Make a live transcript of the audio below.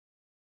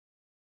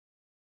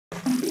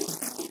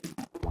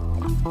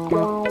Thank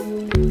you.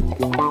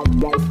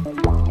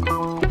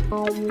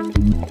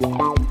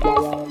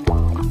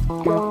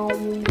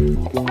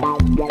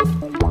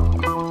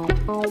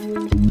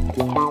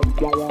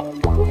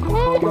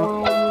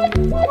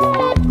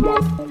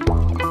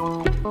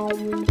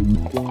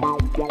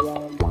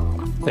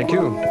 Thank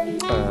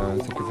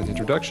you for the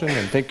introduction,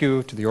 and thank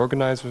you to the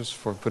organizers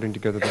for putting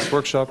together this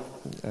workshop,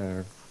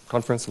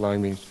 conference,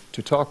 allowing me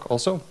to talk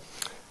also.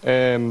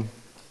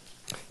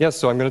 Yes,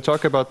 so I'm going to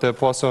talk about the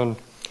Poisson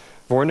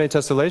Voronoi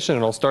tessellation,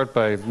 and I'll start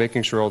by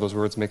making sure all those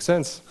words make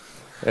sense.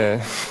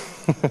 And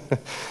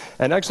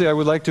actually, I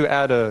would like to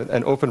add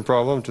an open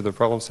problem to the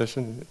problem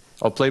session.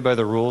 I'll play by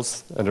the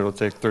rules, and it'll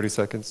take 30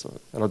 seconds,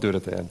 and I'll do it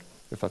at the end,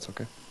 if that's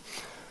okay.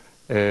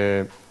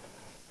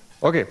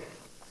 Okay.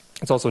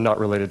 It's also not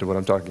related to what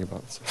I'm talking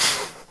about. So.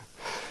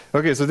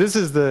 Okay, so this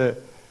is,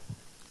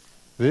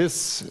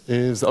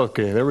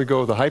 okay, there we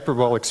go, the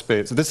hyperbolic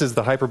space. So this is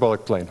the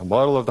hyperbolic plane, a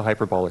model of the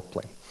hyperbolic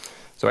plane.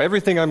 So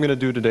everything I'm going to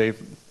do today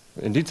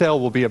in detail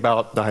will be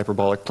about the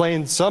hyperbolic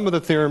plane. Some of the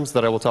theorems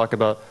that I will talk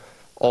about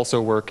also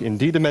work in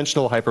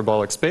d-dimensional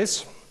hyperbolic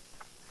space.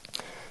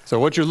 So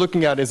what you're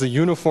looking at is a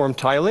uniform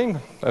tiling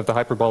of the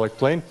hyperbolic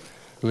plane,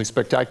 really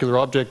spectacular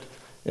object.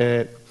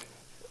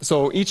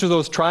 So each of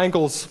those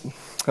triangles,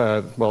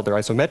 well, they're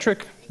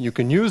isometric. You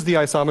can use the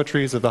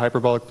isometries of the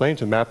hyperbolic plane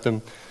to map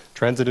them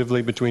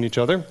transitively between each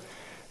other.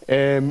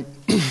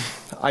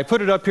 I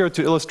put it up here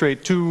to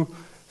illustrate two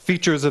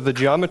features of the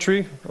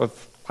geometry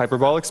of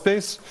hyperbolic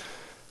space.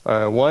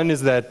 One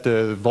is that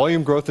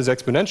volume growth is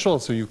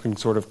exponential, so you can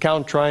sort of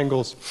count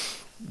triangles.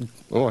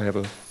 Oh, I have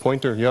a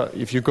pointer. Yeah,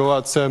 if you go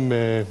out some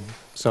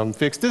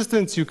fixed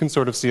distance, you can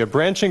sort of see a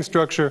branching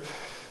structure.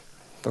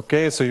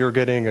 Okay, so you're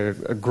getting a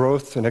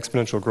growth, an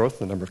exponential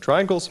growth in the number of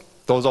triangles.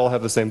 Those all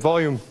have the same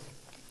volume.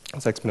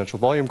 It's exponential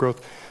volume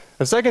growth.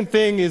 The second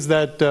thing is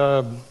that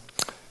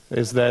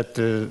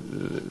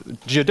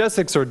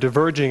geodesics are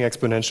diverging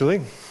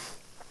exponentially.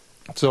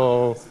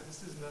 So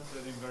this is not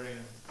an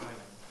invariant tiling.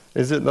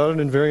 Is it not an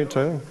invariant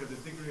tiling? Because the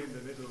degree in the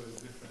middle is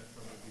different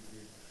from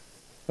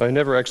the degree. I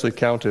never actually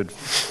counted.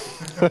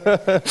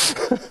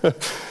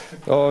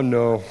 Oh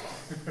no.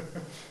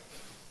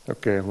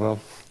 Okay, well.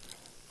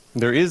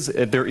 There is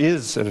an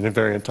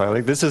invariant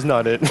tiling. This is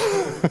not it.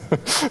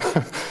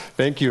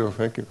 Thank you,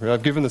 thank you.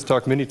 I've given this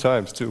talk many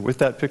times too, with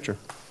that picture.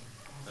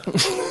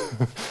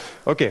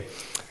 Okay.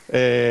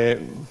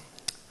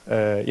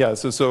 Yeah,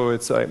 so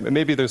it's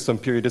maybe there's some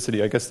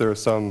periodicity. I guess there are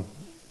some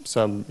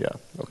yeah.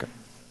 Okay.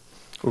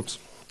 Oops.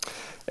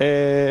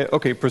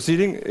 Okay,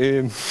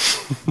 proceeding.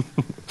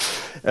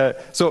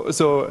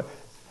 So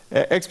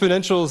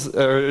exponentials,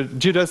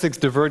 geodesics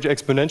diverge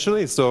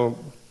exponentially. So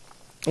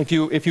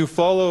if you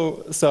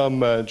follow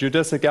some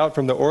geodesic out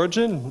from the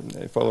origin,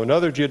 follow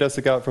another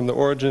geodesic out from the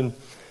origin,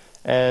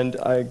 and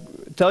I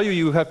tell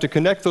you have to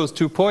connect those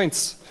 2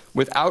 points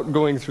without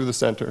going through the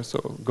center, so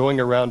going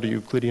around a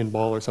Euclidean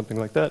ball or something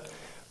like that,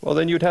 well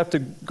then you'd have to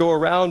go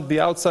around the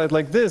outside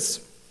like this,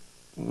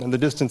 and the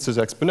distance is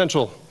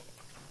exponential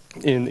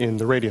in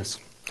the radius.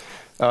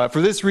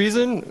 For this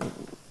reason,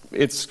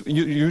 it's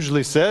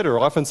usually said, or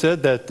often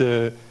said, that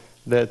the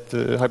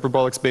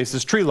hyperbolic space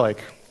is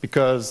tree-like,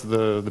 because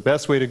the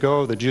best way to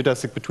go, the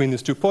geodesic between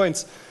these 2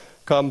 points,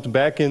 comes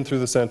back in through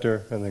the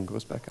center and then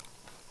goes back out.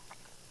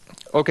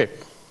 Okay.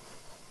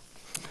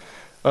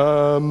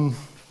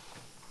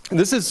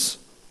 This is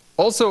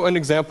also an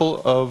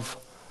example of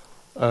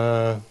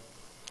a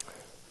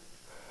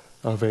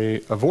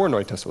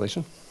Voronoi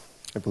tessellation,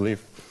 I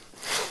believe.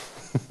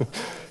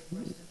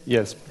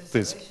 Yes,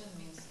 please.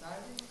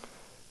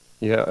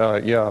 Yeah,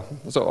 yeah.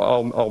 So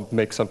I'll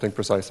make something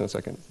precise in a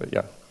second, but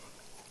yeah.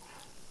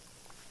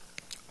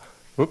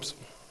 Oops.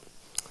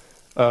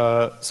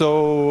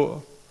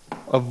 So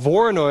a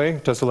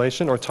Voronoi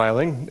tessellation or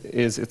tiling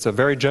it's a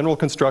very general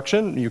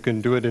construction. You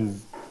can do it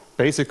in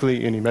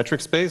basically any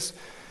metric space.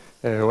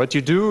 What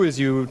you do is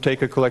you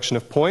take a collection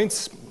of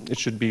points. It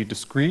should be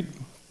discrete.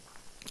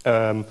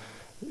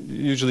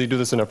 Usually do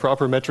this in a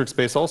proper metric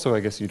space also. I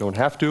guess you don't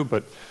have to,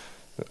 but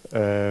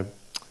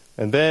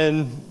and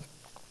then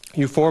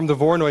you form the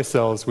Voronoi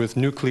cells with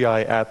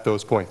nuclei at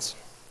those points.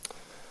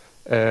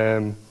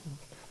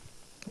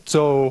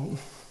 So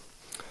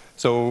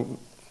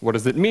what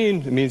does it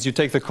mean? It means you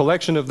take the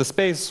collection of the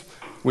space,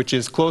 which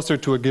is closer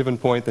to a given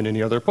point than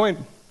any other point.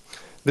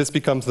 This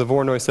becomes the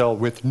Voronoi cell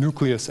with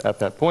nucleus at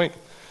that point,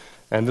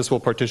 and this will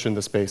partition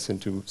the space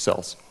into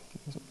cells.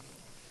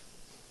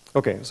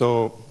 Okay,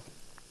 so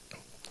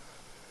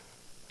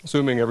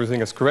assuming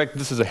everything is correct,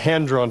 this is a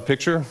hand-drawn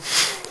picture.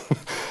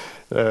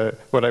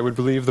 What I would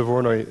believe the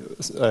Voronoi,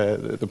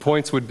 the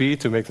points would be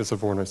to make this a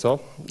Voronoi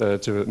cell,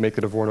 to make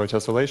it a Voronoi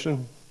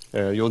tessellation.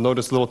 You'll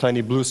notice little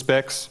tiny blue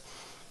specks.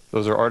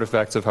 Those are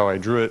artifacts of how I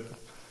drew it.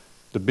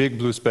 The big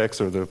blue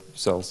specks are the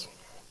cells.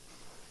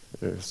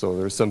 So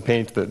there's some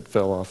paint that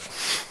fell off.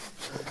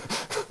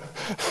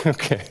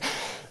 Okay.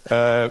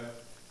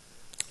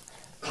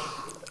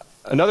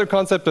 Another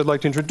concept I'd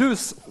like to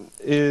introduce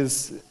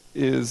is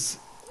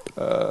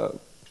a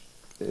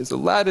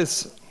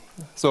lattice.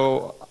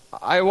 So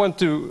I want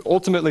to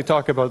ultimately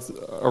talk about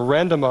a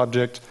random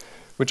object,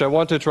 which I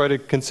want to try to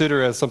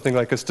consider as something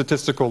like a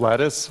statistical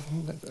lattice.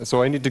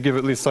 So I need to give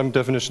at least some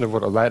definition of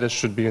what a lattice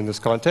should be in this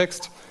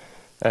context.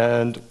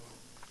 And,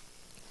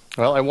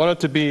 well, I want it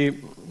to be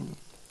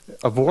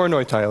a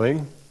Voronoi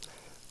tiling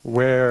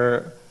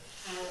where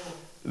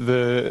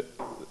the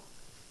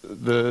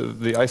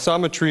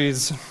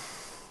isometries,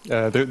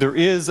 there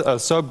is a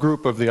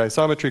subgroup of the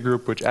isometry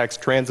group which acts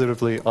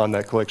transitively on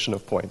that collection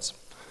of points.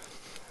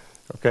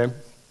 Okay?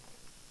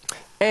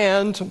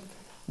 And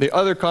the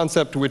other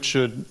concept which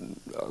should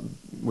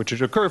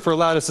occur for a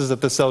lattice is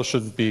that the cells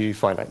should be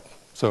finite.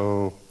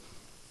 So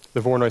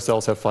the Voronoi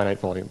cells have finite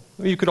volume.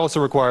 You could also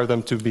require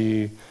them to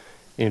be,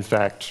 in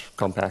fact,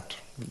 compact.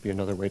 Would be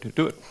another way to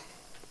do it.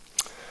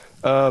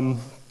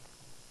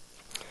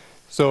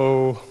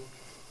 So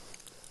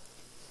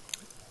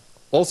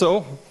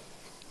also,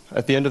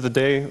 at the end of the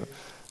day,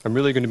 I'm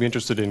really going to be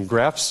interested in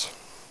graphs.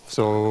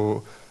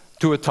 So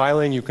to a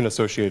tiling, you can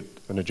associate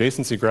an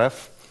adjacency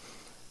graph,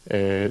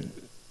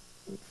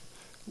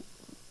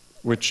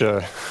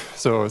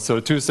 so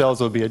two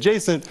cells will be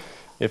adjacent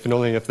if and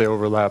only if they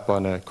overlap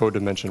on a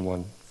codimension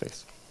 1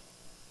 face.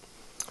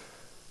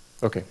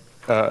 Okay.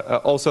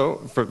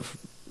 Also,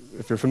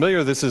 if you're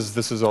familiar, this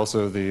is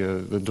also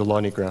the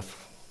Delaunay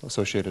graph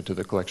associated to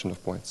the collection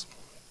of points.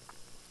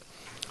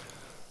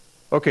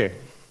 Okay.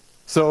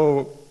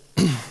 So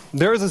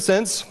there is a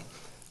sense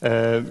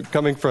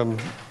coming from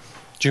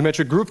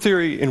geometric group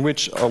theory in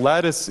which a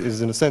lattice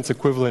is in a sense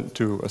equivalent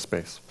to a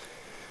space.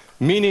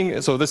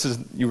 Meaning, so this is,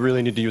 you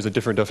really need to use a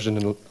different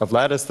definition of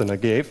lattice than I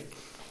gave.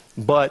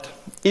 But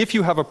if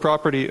you have a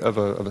property of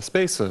a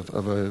space,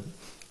 of a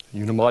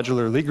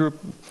unimodular Lie group,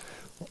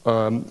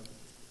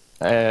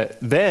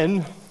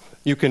 then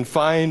you can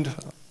find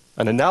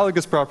an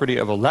analogous property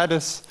of a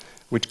lattice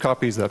which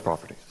copies that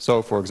property.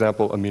 So for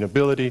example,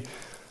 amenability,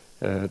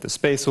 the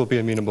space will be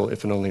amenable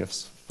if and only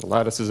if the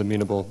lattice is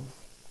amenable,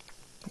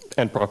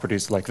 and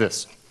properties like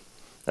this.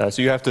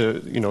 So you have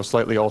to,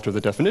 slightly alter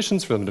the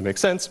definitions for them to make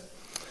sense.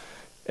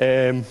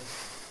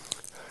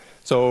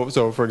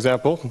 So for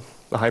example,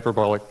 the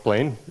hyperbolic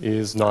plane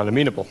is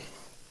non-amenable.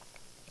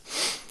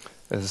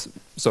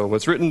 So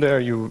what's written there,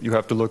 you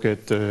have to look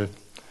at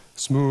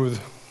smooth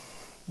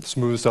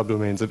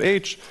subdomains of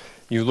H.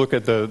 You look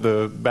at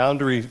the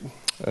boundary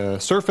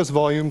surface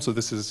volume, so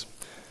this is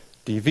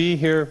dV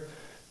here,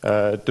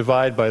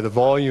 divide by the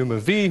volume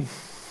of V,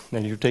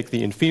 and you take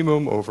the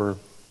infimum over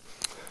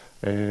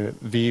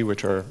V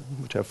which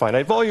have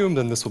finite volume,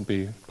 then this will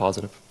be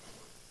positive.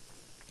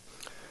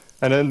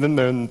 And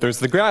then there's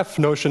the graph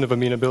notion of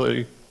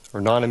amenability or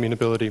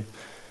non-amenability,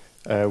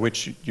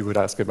 which you would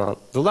ask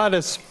about the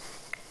lattice,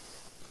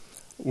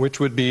 which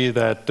would be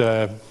that,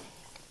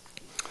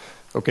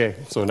 okay,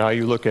 so now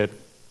you look at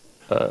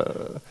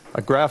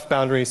a graph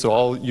boundary, so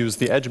I'll use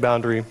the edge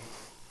boundary.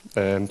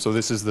 So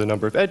this is the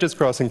number of edges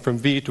crossing from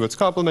V to its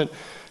complement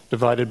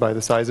divided by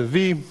the size of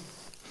V,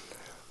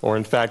 or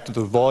in fact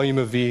the volume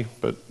of V,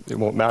 but it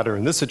won't matter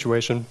in this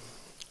situation.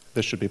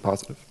 This should be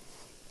positive.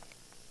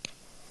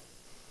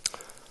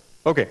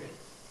 Okay,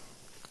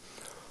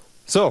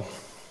 so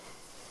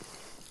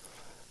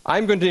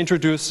I'm going to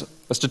introduce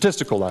a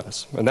statistical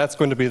lattice, and that's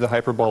going to be the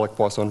hyperbolic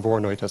Poisson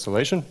Voronoi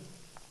tessellation.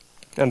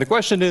 And the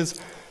question is,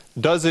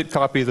 does it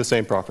copy the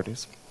same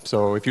properties?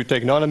 So if you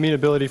take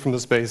non-amenability from the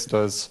space,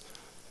 does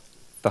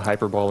the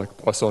hyperbolic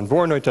Poisson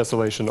Voronoi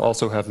tessellation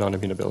also have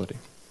non-amenability?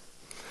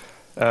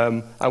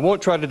 I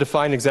won't try to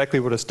define exactly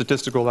what a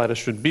statistical lattice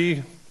should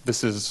be.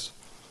 This is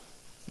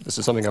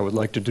something I would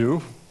like to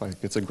do.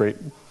 Like, it's a great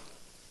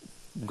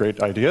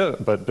idea,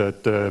 but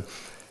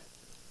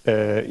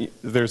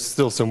there's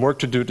still some work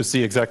to do to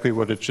see exactly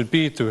what it should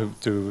be to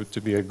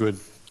be a good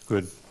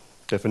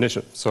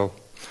definition. So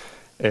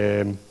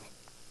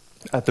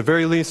at the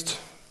very least,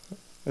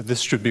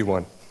 this should be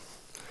one.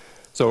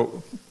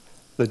 So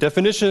the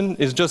definition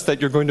is just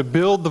that you're going to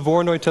build the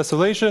Voronoi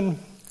tessellation,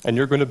 and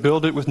you're going to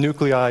build it with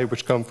nuclei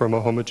which come from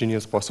a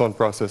homogeneous Poisson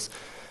process.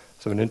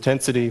 So the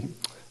intensity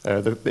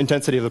of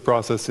the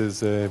process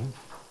is an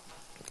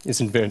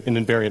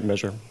invariant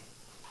measure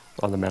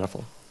on the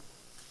manifold.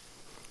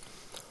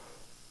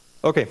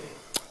 Okay,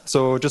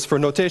 so just for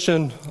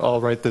notation, I'll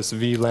write this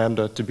V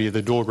lambda to be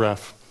the dual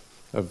graph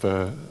of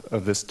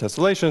this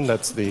tessellation.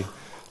 That's the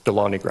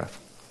Delaunay graph.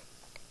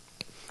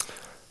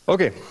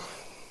 Okay,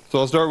 so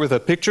I'll start with a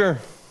picture.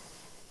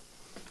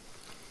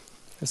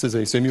 This is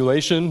a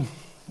simulation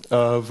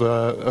of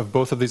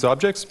both of these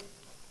objects.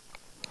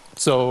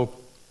 So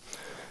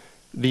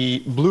the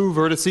blue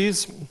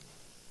vertices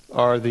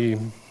are the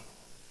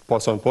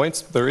Poisson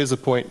points. There is a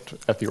point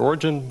at the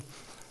origin.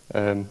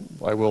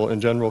 I will,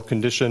 in general,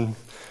 condition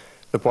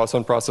the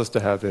Poisson process to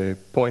have a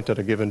point at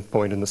a given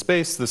point in the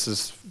space. This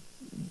is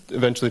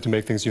eventually to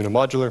make things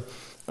unimodular.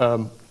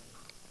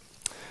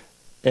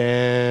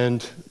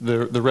 And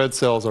the red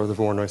cells are the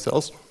Voronoi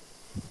cells.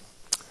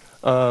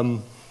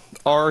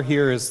 R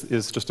here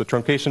is just a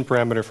truncation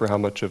parameter for how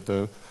much of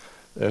the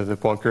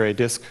Poincare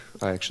disk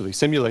I actually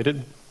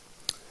simulated.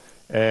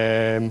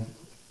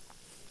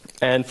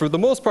 And for the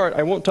most part,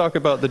 I won't talk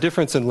about the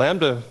difference in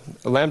lambda.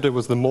 Lambda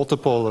was the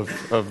multiple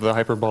of the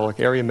hyperbolic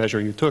area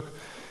measure you took.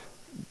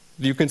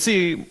 You can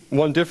see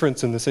one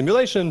difference in the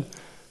simulation.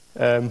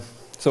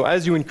 So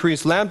as you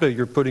increase lambda,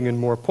 you're putting in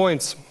more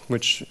points,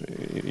 which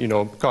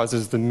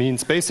causes the mean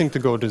spacing to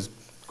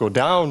go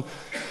down,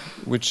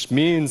 which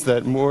means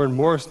that more and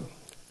more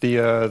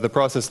the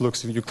process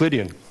looks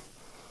Euclidean.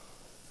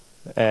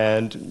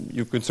 And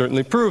you could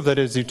certainly prove that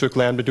as you took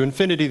lambda to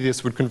infinity,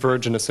 this would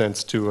converge in a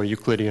sense to a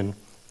Euclidean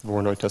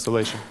Voronoi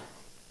tessellation.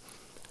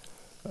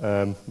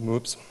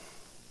 Oops.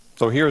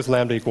 So here's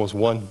lambda equals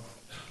 1.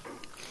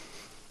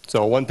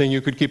 So one thing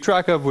you could keep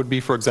track of would be,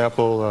 for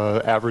example,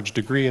 average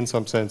degree in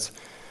some sense.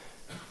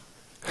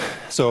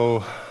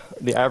 So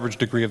the average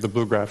degree of the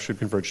blue graph should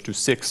converge to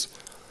 6,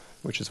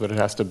 which is what it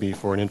has to be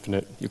for an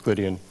infinite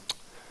Euclidean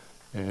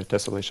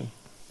tessellation,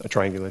 a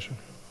triangulation.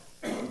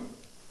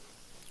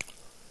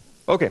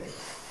 Okay.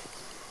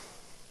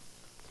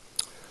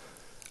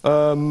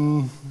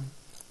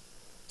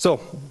 So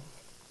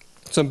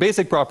some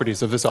basic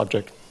properties of this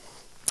object.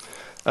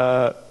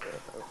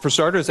 For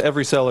starters,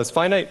 every cell is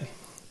finite.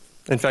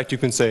 In fact, you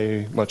can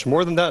say much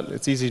more than that.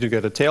 It's easy to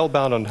get a tail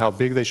bound on how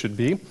big they should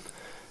be.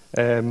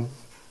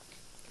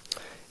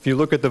 If you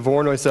look at the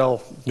Voronoi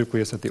cell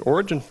nucleus at the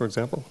origin, for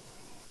example,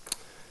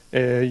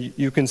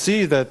 you can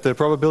see that the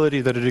probability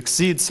that it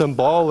exceeds some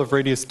ball of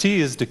radius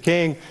t is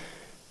decaying,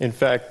 in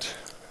fact,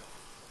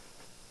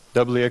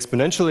 doubly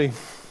exponentially.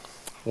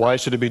 Why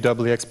should it be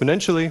doubly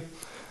exponentially?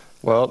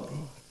 Well,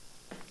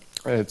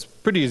 it's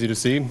pretty easy to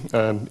see.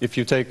 If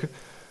you take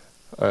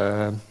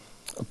a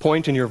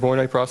point in your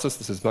Voronoi process,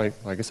 this is I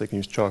guess I can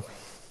use chalk.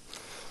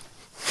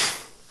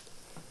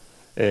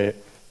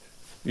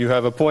 You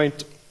have a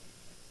point,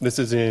 this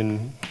is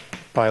in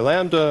pi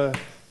lambda,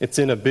 it's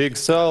in a big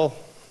cell.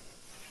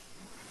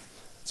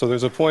 So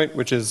there's a point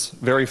which is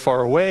very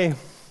far away.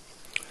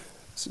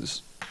 This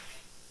is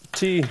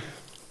t.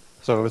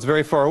 So it's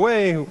very far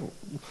away.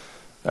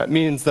 That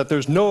means that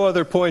there's no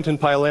other point in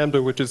pi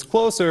lambda which is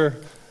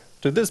closer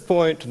to this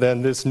point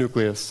than this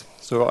nucleus.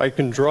 So I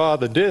can draw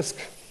the disk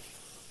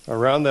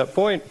around that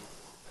point,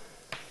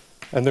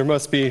 and there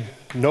must be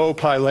no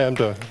pi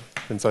lambda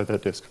inside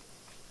that disk.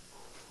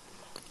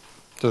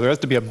 So there has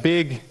to be a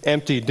big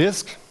empty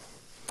disk.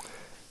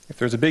 If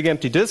there's a big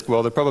empty disk,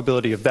 well, the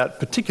probability of that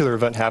particular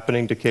event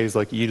happening decays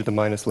like e to the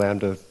minus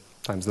lambda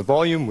times the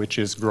volume, which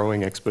is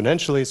growing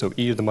exponentially, so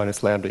e to the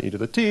minus lambda e to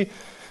the t.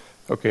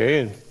 Okay,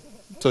 and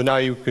so now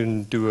you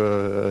can do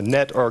a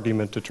net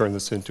argument to turn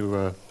this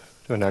into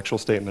an actual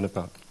statement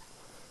about.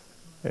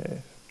 How do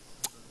you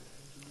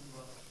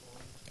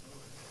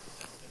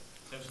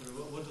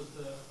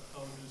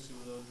see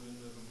without doing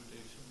the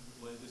computation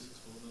why this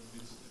exponent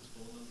beats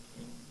exponent?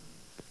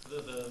 The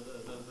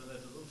net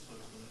is also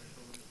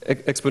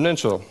exponential.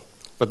 Exponential,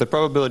 but the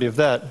probability of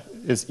that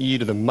is e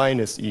to the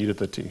minus e to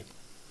the t.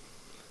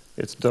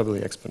 It's doubly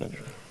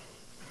exponential.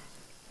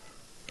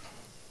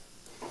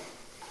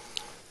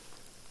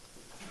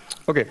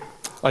 Okay,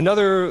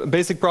 another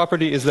basic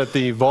property is that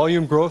the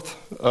volume growth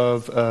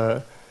of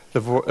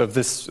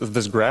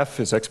this graph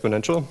is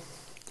exponential.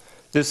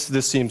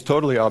 This seems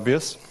totally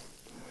obvious,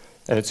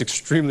 and it's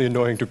extremely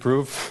annoying to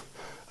prove.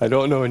 I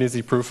don't know an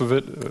easy proof of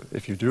it.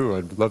 If you do,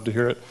 I'd love to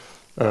hear it.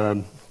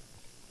 The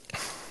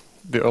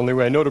only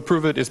way I know to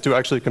prove it is to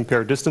actually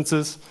compare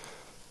distances.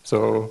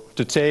 So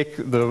to take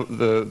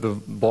the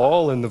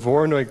ball in the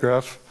Voronoi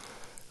graph,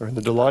 or in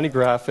the Delaunay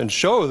graph, and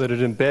show that it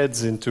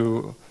embeds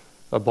into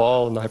a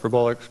ball in the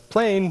hyperbolic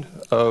plane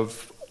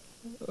of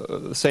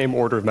the same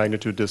order of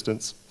magnitude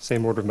distance,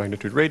 same order of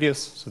magnitude radius.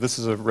 So this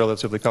is a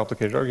relatively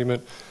complicated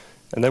argument.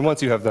 And then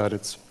once you have that,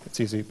 it's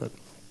easy. But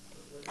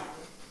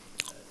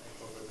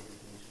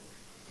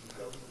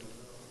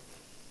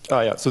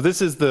yeah. So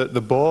this is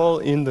the ball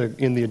in the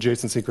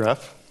adjacency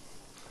graph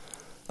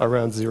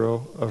around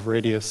 0 of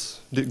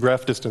radius, the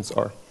graph distance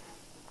r.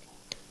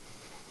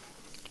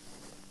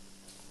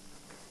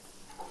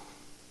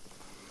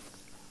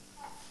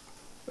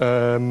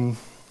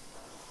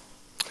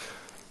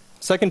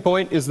 Second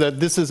point is that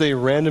this is a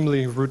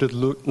randomly rooted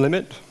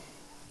limit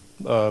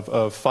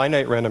of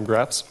finite random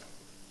graphs.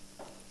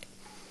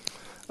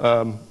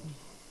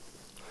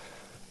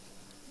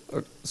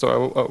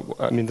 So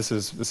I mean, this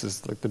is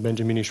like the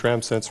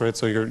Benjamini-Schramm sense, right?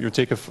 So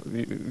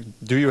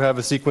do you have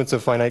a sequence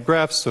of finite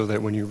graphs so that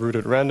when you root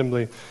it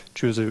randomly,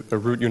 choose a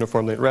root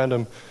uniformly at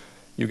random,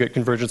 you get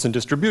convergence and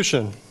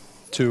distribution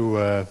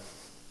to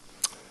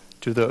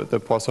the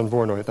Poisson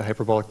Voronoi, the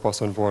hyperbolic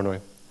Poisson Voronoi.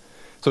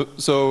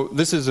 So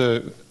this is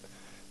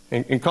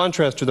in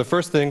contrast to the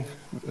first thing,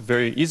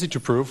 very easy to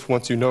prove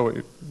once you know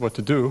what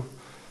to do,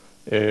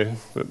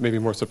 but maybe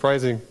more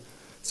surprising.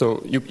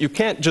 So you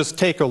can't just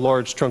take a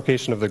large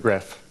truncation of the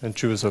graph and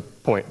choose a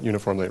point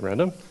uniformly at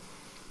random,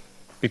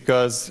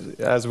 because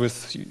as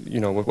with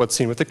what's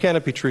seen with the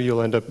canopy tree,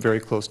 you'll end up very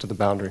close to the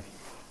boundary.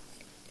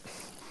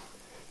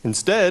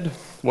 Instead,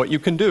 what you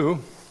can do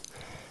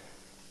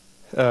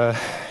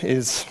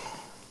is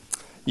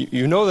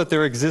you know that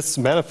there exists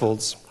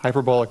manifolds,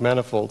 hyperbolic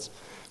manifolds,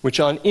 which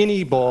on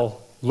any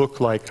ball look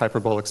like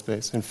hyperbolic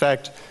space. In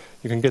fact,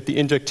 you can get the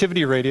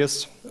injectivity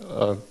radius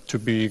to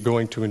be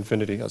going to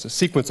infinity as a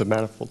sequence of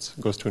manifolds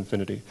goes to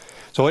infinity.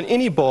 So on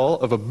any ball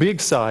of a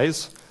big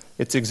size,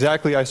 it's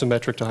exactly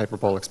isometric to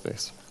hyperbolic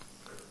space.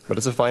 But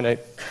it's a finite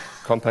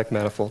compact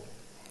manifold.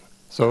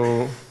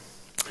 So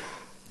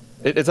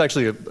it's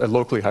actually a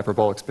locally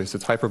hyperbolic space.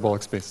 It's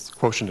hyperbolic space. It's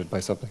quotiented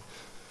by something.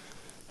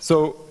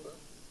 So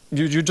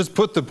you just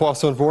put the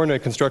Poisson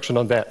Voronoi construction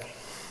on that.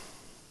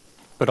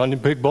 But on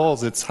big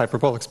balls, it's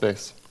hyperbolic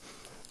space.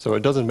 So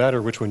it doesn't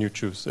matter which one you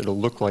choose. It'll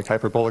look like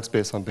hyperbolic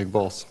space on big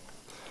balls.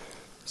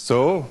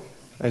 So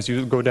as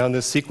you go down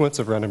this sequence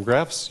of random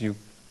graphs, you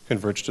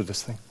converge to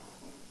this thing.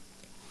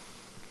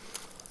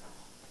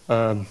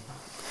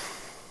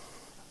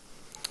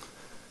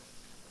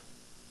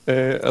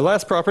 A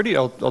last property,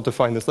 I'll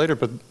define this later,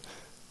 but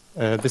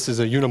this is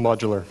a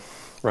unimodular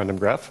random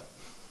graph.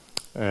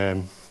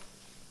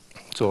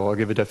 So I'll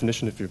give a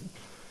definition if you're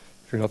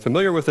not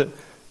familiar with it.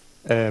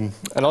 And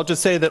I'll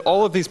just say that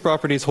all of these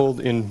properties hold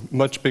in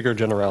much bigger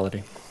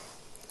generality.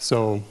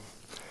 So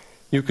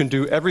you can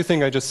do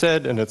everything I just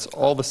said, and it's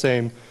all the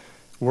same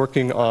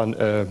working on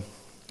a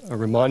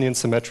Riemannian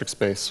symmetric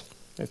space.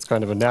 It's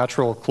kind of a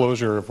natural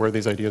closure of where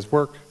these ideas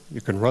work.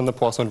 You can run the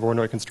Poisson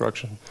Voronoi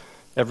construction.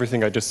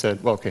 Everything I just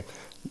said, well, okay,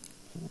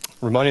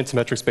 Riemannian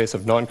symmetric space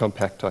of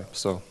non-compact type.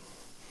 So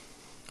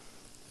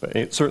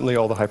but certainly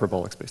all the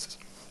hyperbolic spaces.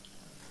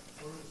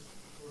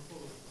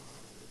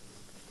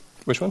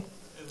 Which one?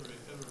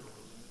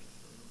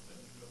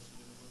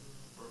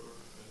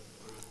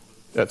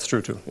 That's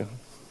true too, yeah.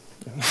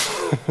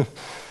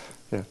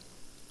 Yeah.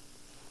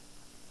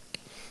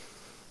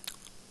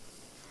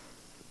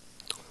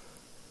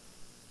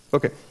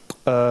 Okay,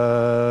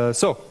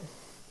 so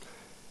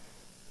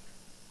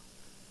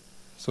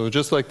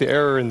just like the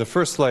error in the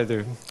first slide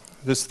there,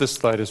 this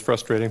slide is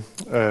frustrating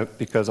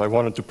because I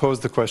wanted to pose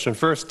the question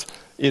first,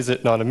 is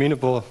it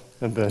non-amenable?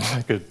 And then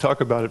I could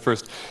talk about it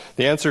first.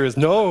 The answer is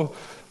no,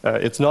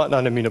 it's not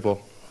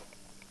non-amenable.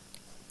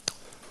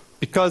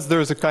 Because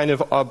there's a kind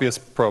of obvious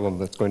problem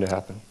that's going to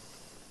happen.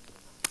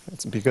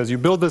 It's because you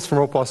build this from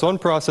a Poisson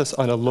process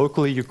on a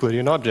locally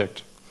Euclidean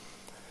object.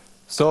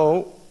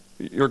 So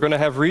you're going to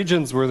have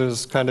regions where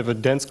there's kind of a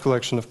dense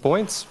collection of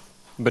points,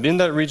 but in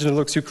that region it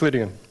looks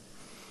Euclidean.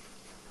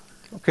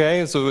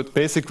 Okay, so it's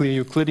basically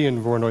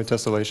Euclidean Voronoi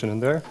tessellation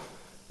in there,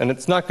 and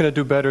it's not going to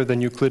do better than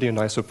Euclidean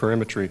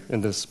isoperimetry in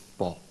this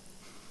ball.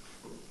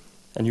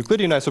 And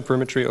Euclidean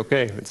isoperimetry,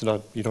 okay, it's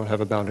not, you don't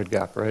have a bounded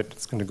gap, right?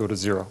 It's going to go to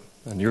 0.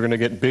 And you're going to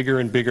get bigger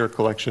and bigger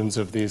collections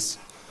of these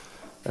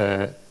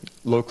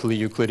locally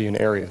Euclidean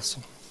areas.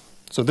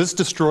 So this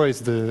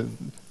destroys the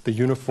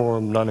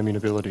uniform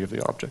non-amenability of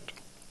the object.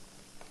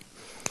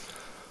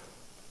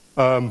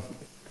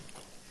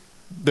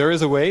 There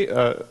is a way,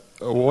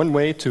 one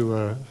way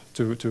to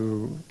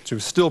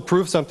still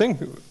prove something,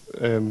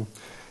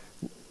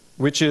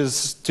 which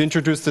is to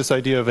introduce this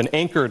idea of an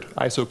anchored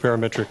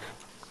isoperimetric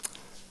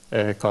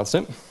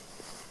constant.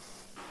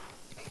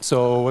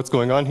 So what's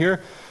going on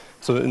here?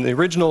 So in the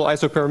original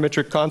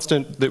isoperimetric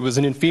constant that was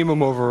an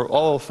infimum over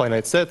all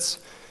finite sets,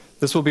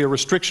 this will be a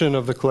restriction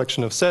of the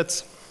collection of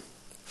sets.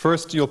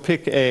 First, you'll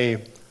pick a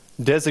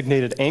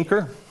designated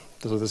anchor.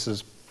 So this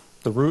is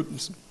the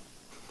root.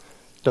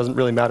 Doesn't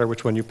really matter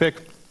which one you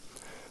pick.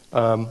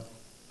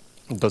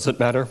 Doesn't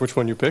matter which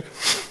one you pick.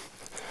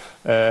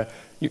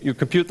 You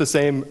compute the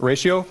same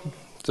ratio.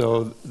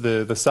 So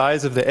the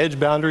size of the edge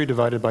boundary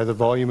divided by the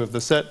volume of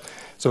the set.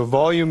 So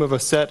volume of a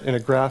set in a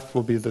graph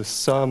will be the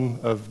sum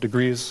of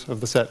degrees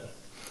of the set.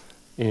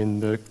 In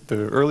the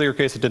earlier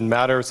case, it didn't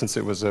matter since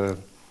it was a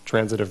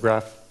transitive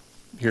graph.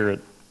 Here it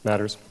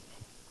matters.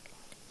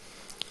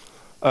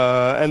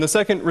 And the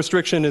second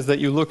restriction is that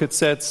you look at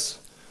sets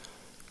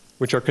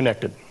which are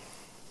connected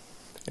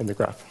in the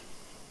graph.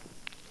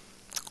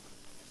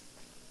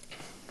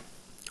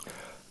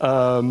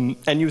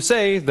 And you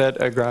say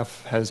that a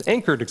graph has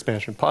anchored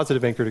expansion,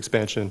 positive anchored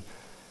expansion,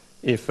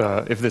 if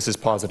this is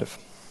positive.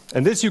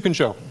 And this you can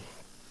show.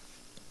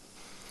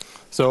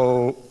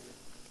 So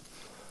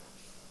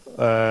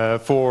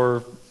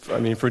for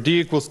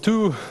D equals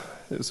 2,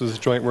 this was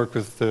joint work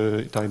with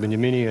Itay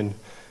Benyamini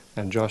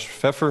and Josh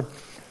Pfeffer.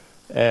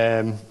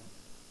 And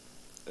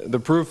the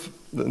proof,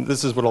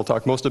 this is what I'll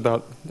talk most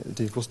about,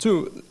 D equals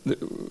 2.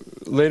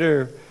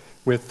 Later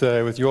with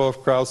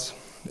Joachim Krauss,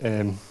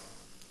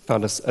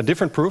 found a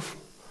different proof,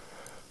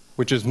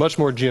 which is much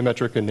more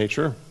geometric in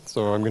nature.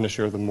 So I'm going to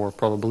share the more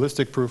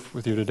probabilistic proof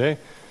with you today.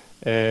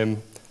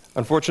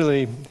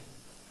 Unfortunately,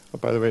 oh,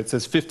 by the way, it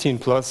says 15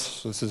 plus.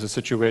 So this is a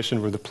situation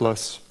where the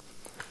plus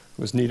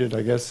was needed,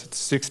 I guess. It's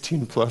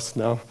 16 plus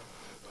now,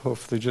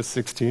 hopefully just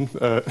 16.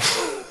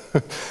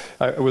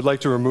 I would like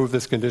to remove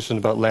this condition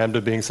about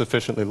lambda being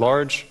sufficiently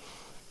large.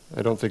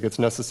 I don't think it's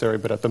necessary,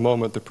 but at the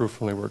moment, the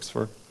proof only works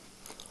for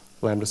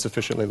lambda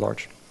sufficiently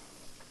large.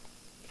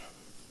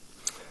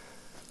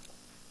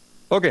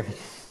 Okay.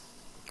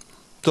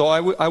 So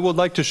I would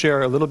like to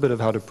share a little bit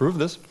of how to prove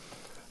this.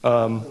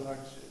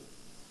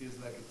 Feels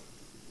like it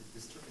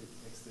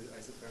makes the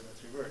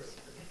isoperimetry worse.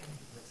 It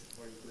makes it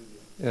more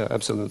Euclidean. Yeah,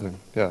 absolutely.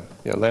 Yeah,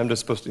 yeah. Lambda is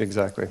supposed to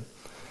exactly.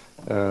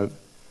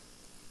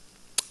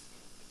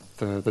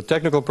 The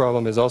technical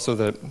problem is also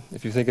that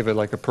if you think of it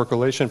like a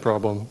percolation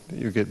problem,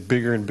 you get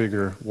bigger and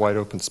bigger wide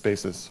open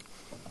spaces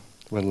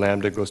when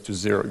lambda goes to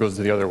 0. It goes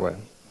the other way,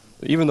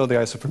 even though the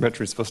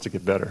isoperimetry is supposed to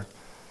get better.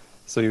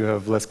 So you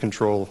have less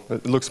control.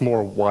 It looks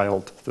more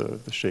wild,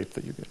 the shape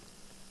that you get.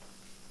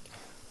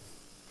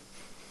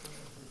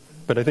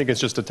 But I think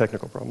it's just a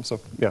technical problem. So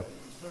yeah.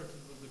 Started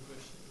with the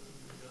question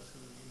you asked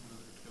at the beginning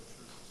whether it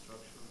captures the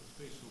structure of the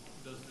space. So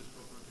does this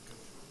property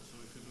capture? So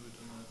if you do it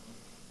on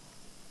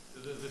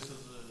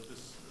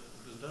this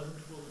doesn't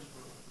fall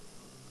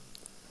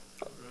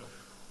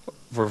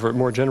For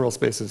more general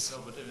spaces. No,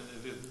 but I mean,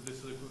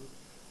 this is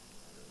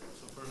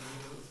so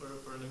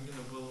for an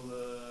amenable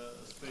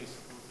space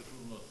it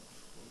will not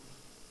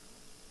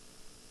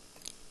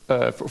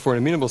fall. For an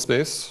amenable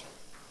space,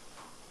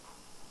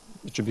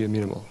 it should be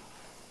amenable,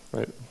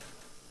 right?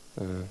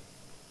 I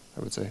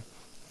would say. I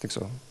think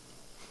so.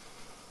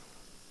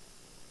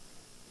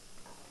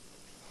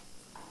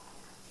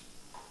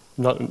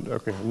 Not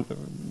okay.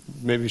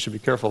 Maybe you should be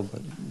careful,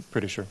 but I'm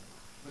pretty sure.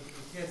 But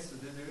yes, so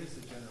then there is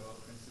a general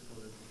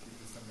principle that if you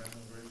do some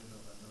random version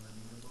of a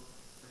non-amenable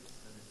space,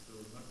 then it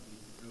will not be,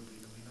 it will be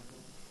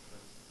amenable,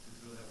 but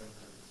it will have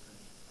anchor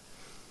extension.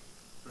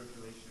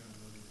 Percolation and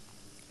moving.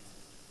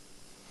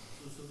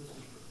 So this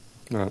is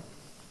Right.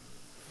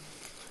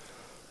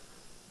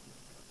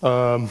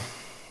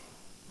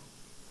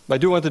 I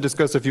do want to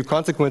discuss a few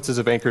consequences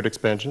of anchored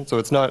expansion. So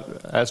it's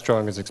not as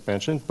strong as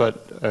expansion,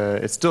 but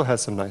it still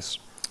has some nice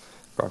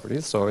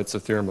properties. So it's a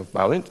theorem of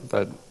Balint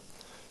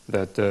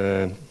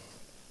that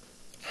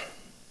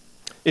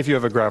if you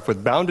have a graph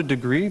with bounded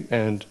degree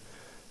and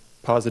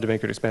positive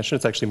anchored expansion,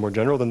 it's actually more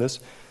general than this.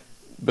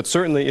 But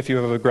certainly if you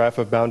have a graph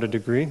of bounded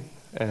degree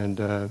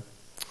and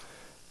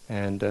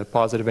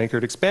positive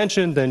anchored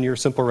expansion, then your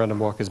simple random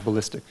walk is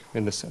ballistic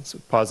in this sense, a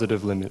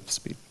positive limit of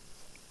speed.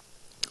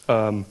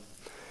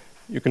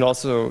 He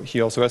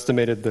also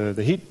estimated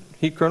the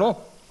heat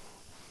kernel,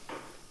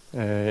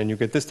 and you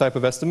get this type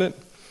of estimate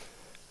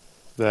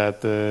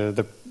that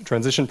the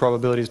transition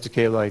probabilities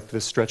decay like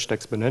this stretched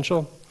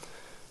exponential,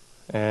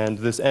 and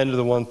this n to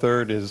the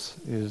 1/3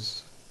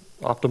 is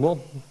optimal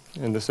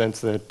in the sense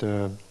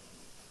that,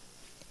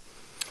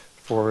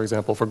 for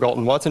example, for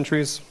Galton-Watson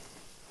trees,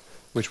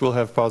 which will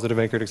have positive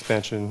anchored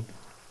expansion,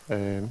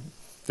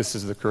 this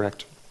is the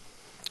correct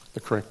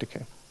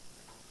decay.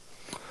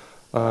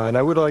 And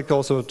I would like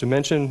also to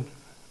mention,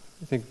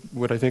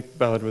 what I think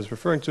Ballard was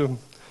referring to,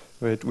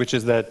 which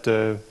is that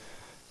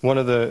one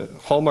of the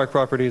hallmark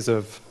properties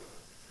of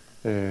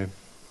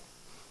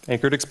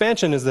anchored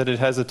expansion is that it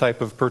has a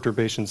type of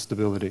perturbation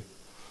stability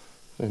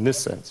in this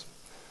sense.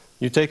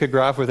 You take a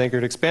graph with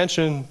anchored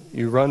expansion,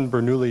 you run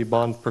Bernoulli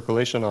bond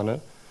percolation on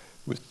it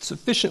with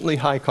sufficiently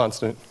high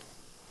constant.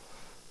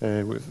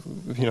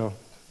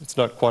 It's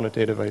not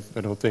quantitative,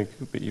 I don't think,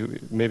 but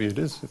maybe it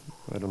is,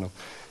 I don't know.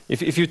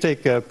 If you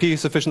take p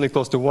sufficiently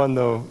close to 1,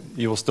 though,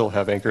 you will still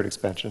have anchored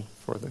expansion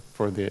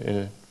for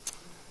the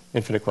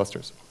infinite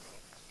clusters.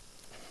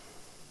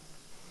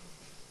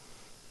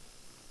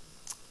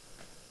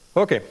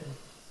 Okay.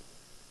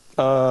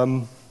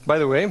 By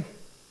the way,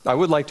 I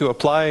would like to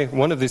apply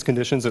one of these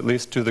conditions at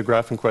least to the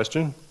graph in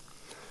question.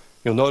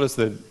 You'll notice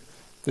that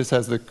this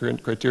has the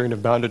criterion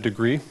of bounded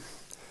degree.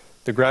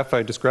 The graph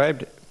I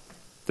described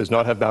does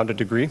not have bounded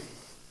degree.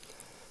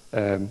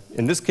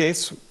 In this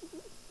case,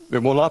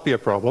 it will not be a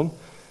problem,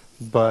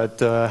 but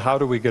how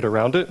do we get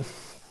around it?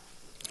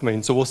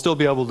 So we'll still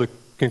be able to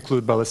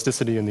conclude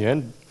ballisticity in the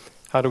end.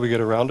 How do we get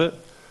around it?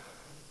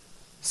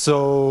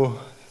 So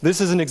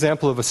this is an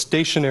example of a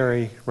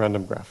stationary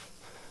random graph.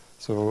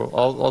 So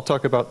I'll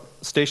talk about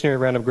stationary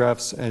random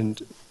graphs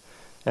and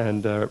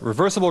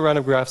reversible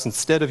random graphs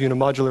instead of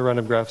unimodular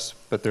random graphs,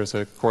 but there's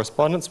a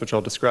correspondence which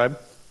I'll describe.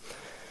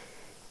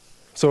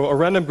 So a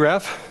random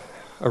graph,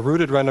 a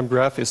rooted random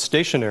graph, is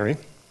stationary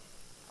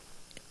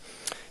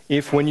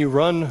if when you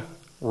run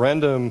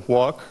random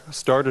walk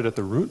started at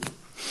the root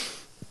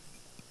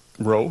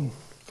row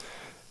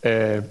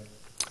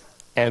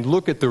and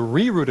look at the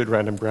re-rooted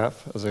random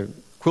graph as an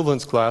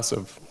equivalence class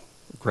of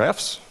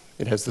graphs,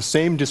 it has the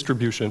same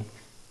distribution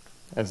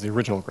as the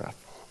original graph.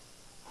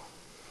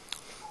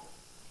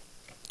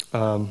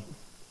 A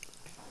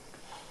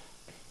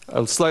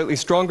slightly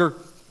stronger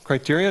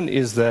criterion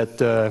is that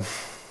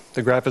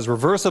the graph is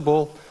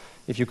reversible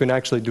if you can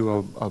actually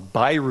do a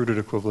bi-rooted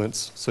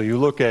equivalence. So you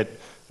look at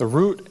the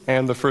root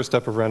and the first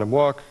step of random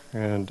walk,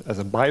 and as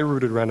a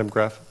bi-rooted random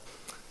graph,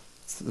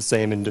 it's the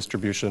same in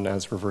distribution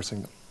as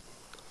reversing them.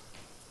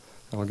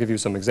 I'll give you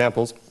some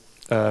examples.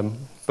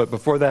 But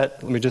before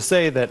that, let me just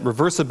say that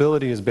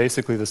reversibility is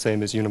basically the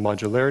same as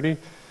unimodularity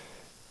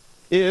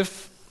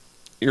if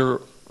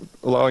you're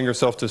allowing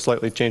yourself to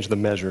slightly change the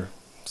measure.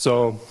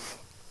 So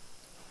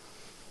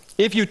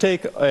if you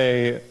take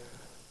a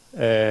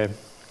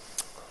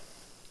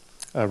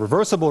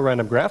reversible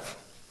random graph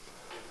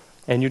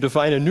and you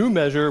define a new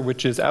measure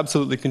which is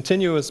absolutely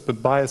continuous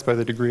but biased by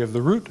the degree of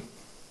the root,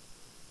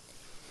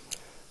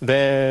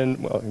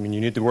 then, well, I mean,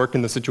 you need to work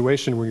in the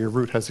situation where your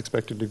root has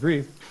expected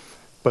degree.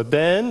 But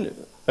then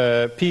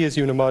P is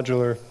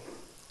unimodular.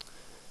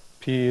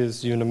 P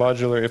is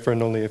unimodular if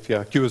and only if,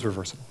 yeah, Q is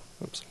reversible.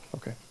 Oops,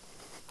 okay.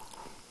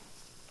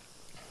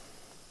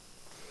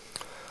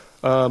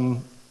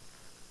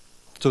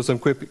 So some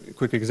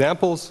quick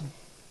examples.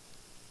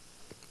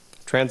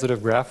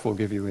 Transitive graph will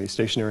give you a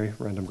stationary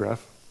random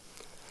graph.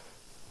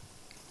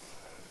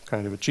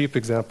 Kind of a cheap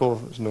example.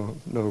 There's no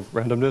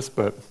randomness,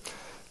 but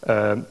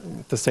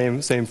the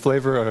same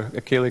flavor.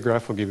 A Cayley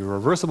graph will give you a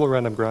reversible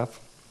random graph.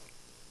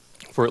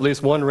 For at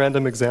least one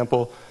random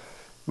example,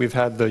 we've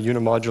had the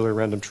unimodular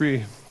random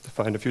tree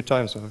defined a few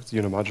times, so it's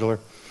unimodular.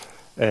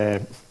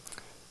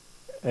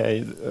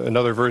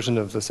 Another version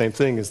of the same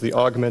thing is the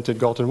augmented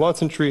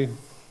Galton-Watson tree,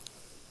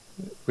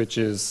 which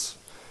is,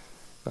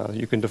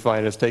 you can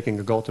define as taking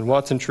a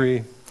Galton-Watson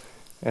tree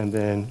and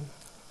then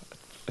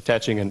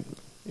attaching an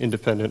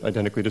independent,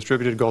 identically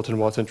distributed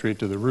Galton-Watson tree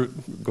to the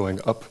root going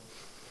up.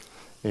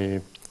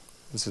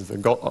 This is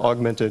the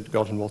augmented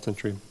Galton-Watson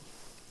tree.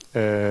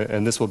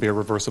 And this will be a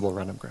reversible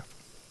random graph.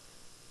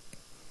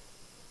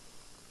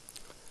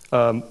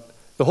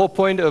 The whole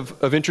point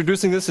of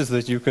introducing this is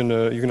that you can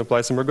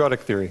apply some ergodic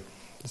theory.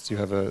 So you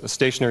have a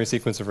stationary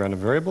sequence of random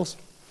variables.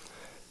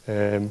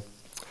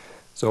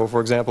 So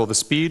for example, the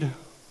speed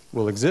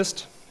will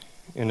exist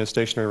in a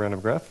stationary random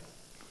graph.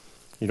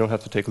 You don't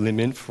have to take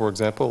lim_inf, for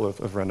example,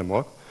 of random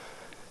walk.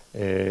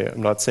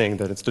 I'm not saying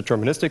that it's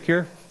deterministic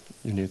here.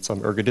 You need some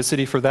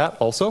ergodicity for that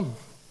also.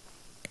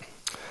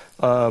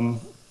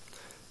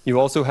 You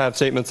also have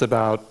statements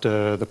about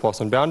the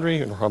Poisson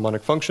boundary and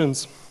harmonic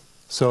functions.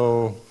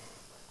 So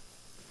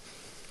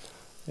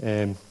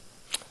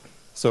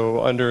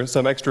under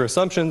some extra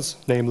assumptions,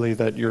 namely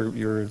that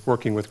you're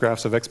working with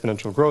graphs of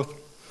exponential growth,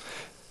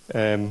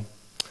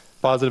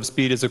 positive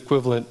speed is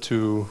equivalent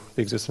to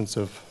the existence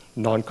of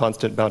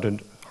non-constant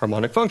bounded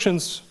harmonic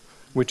functions,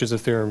 which is a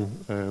theorem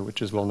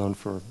which is well known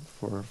for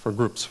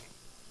groups.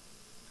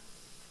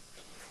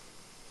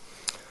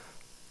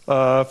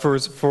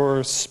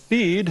 For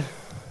speed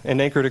and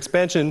anchored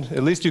expansion,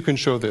 at least you can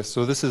show this.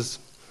 So this is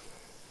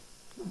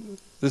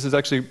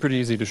actually pretty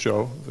easy to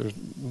show. There's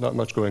not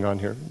much going on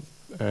here.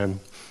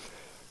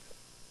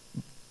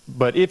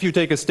 But if you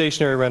take a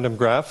stationary random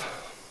graph,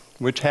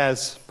 which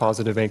has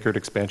positive anchored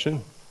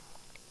expansion,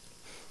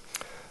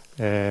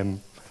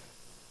 and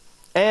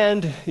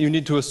you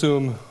need to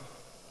assume,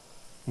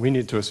 we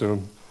need to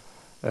assume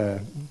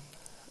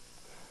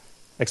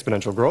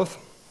exponential growth,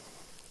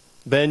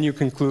 then you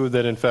conclude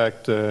that in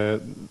fact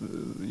the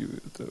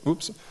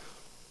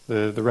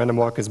random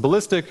walk is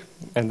ballistic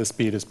and the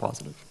speed is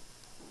positive.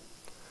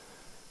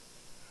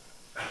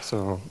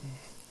 So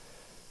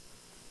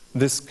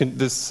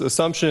this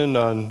assumption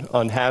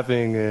on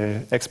having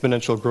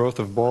exponential growth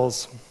of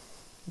balls,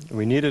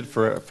 we need it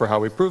for how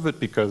we prove it,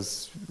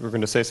 because we're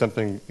going to say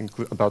something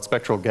about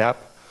spectral gap.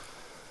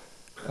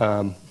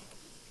 And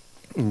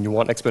you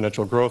want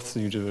exponential growth, so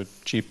you do a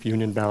cheap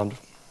union bound.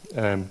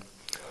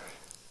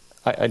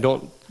 I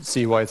don't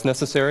see why it's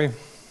necessary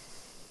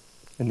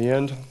in the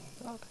end.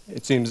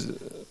 It seems,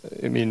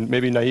 I mean,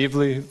 maybe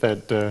naively,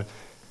 that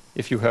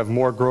if you have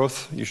more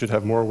growth, you should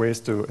have more ways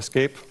to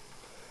escape.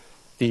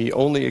 The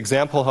only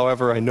example,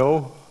 however, I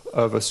know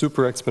of a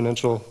super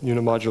exponential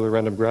unimodular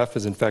random graph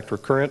is in fact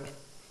recurrent,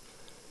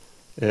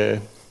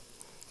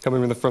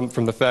 coming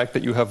from the fact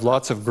that you have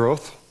lots of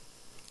growth.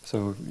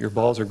 So your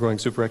balls are growing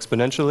super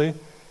exponentially,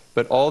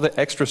 but all the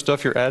extra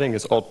stuff you're adding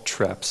is all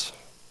traps.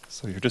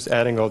 So you're just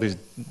adding all these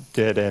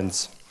dead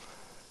ends.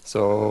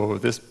 So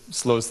this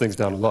slows things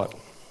down a lot.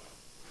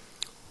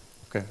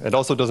 Okay, it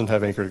also doesn't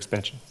have anchored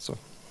expansion, so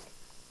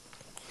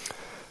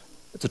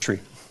it's a tree,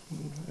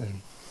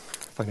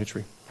 finite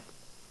tree.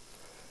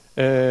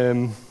 You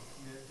have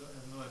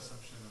no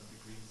assumption of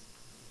degrees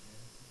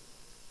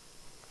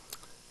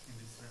in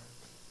this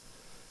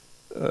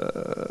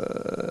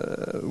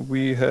term?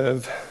 We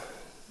have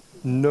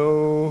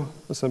no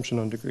assumption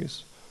on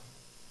degrees.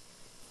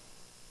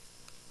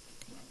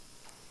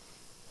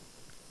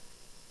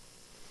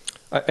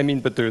 I mean,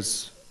 but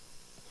there's,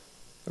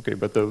 okay,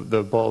 but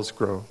the balls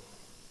grow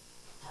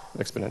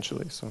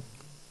exponentially, so. At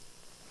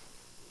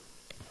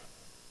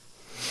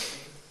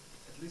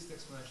least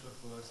exponential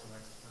follows some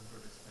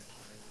anchored expansion,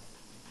 right?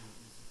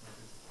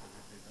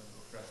 They don't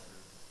go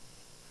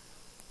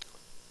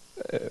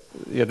faster.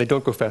 Yeah, they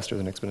don't go faster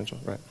than exponential,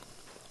 right.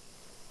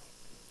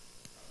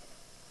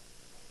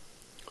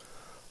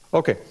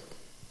 Okay.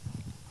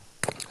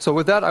 So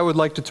with that, I would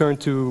like to turn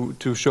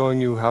to showing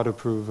you how to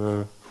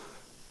prove,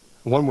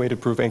 one way to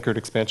prove anchored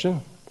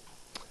expansion.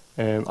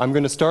 I'm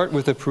going to start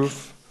with a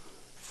proof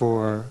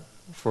for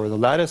the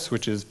lattice,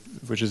 which is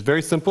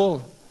very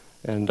simple,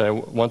 and I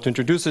want to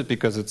introduce it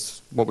because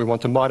it's what we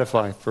want to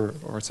modify for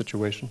our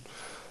situation.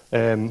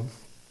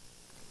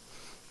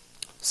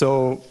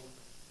 So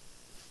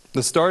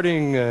the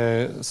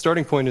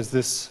starting point is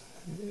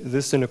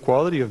this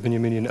inequality of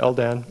Benjaminian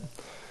Eldan.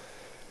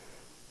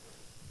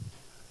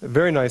 A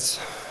very nice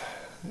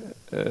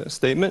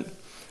statement.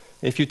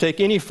 If you take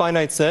any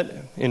finite set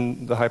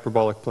in the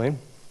hyperbolic plane,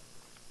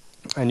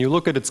 and you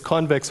look at its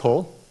convex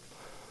hull.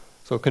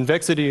 So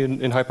convexity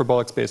in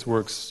hyperbolic space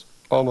works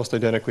almost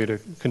identically to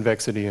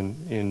convexity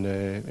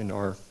in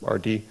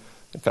RD.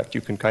 In fact,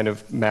 you can kind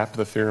of map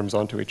the theorems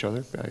onto each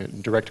other,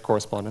 direct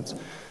correspondence.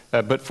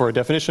 But for a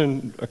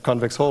definition, a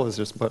convex hull is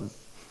just the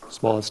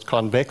smallest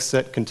convex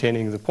set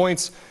containing the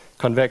points.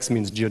 Convex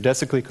means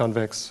geodesically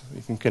convex.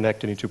 You can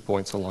connect any 2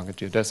 points along a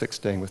geodesic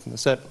staying within the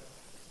set.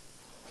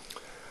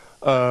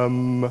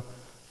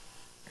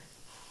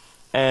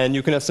 And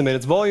you can estimate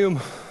its volume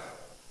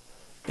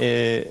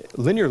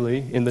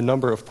linearly in the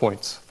number of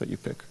points that you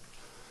pick.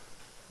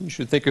 You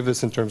should think of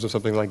this in terms of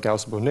something like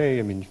Gauss-Bonnet.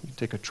 I mean, you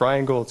take a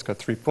triangle, it's got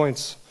 3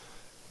 points.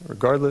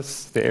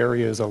 Regardless, the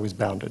area is always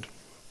bounded.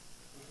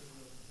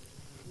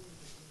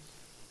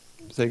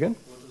 Say again?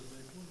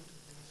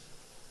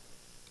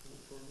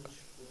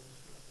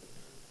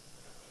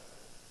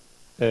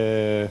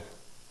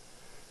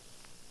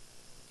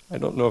 I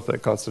don't know if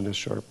that constant is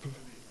sharp.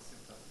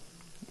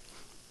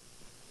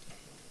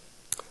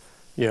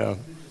 Yeah.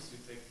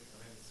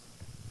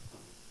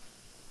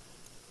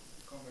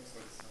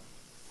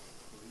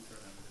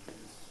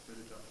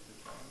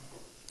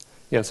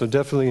 Yeah, so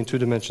definitely in 2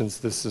 dimensions,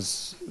 this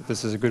is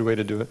a good way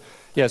to do it.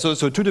 Yeah, so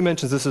 2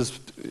 dimensions, this is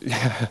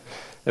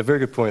a very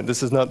good point.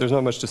 There's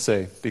not much to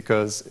say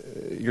because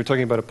you're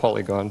talking about a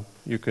polygon.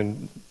 You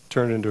can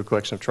turn it into a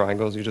collection of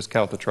triangles. You just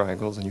count the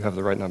triangles and you have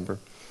the right number.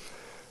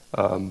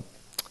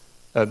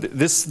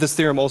 This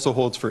theorem also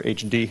holds for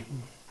HD.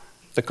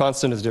 The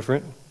constant is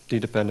different,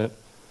 d-dependent,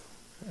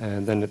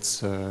 and then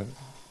there's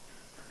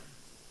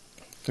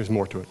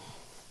more to it.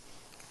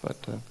 But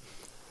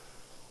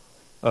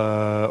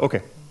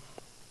okay.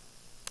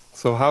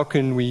 So how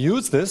can we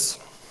use this?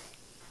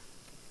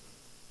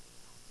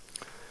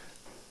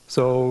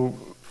 So,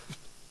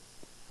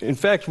 in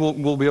fact,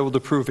 we'll be able to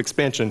prove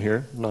expansion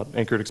here, not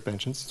anchored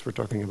expansions, since we're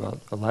talking about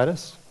a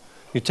lattice.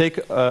 You take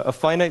a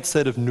finite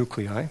set of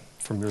nuclei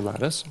from your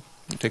lattice.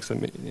 You take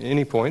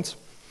any points.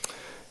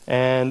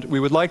 And we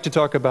would like to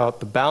talk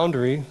about the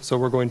boundary, so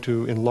we're going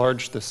to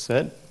enlarge this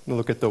set. We'll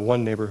look at the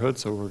 1 neighborhood,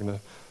 so we're going to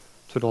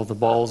put all the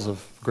balls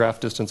of graph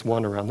distance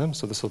 1 around them,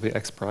 so this will be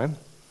x prime.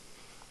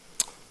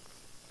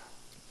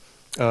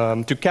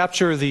 To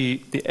capture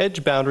the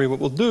edge boundary, what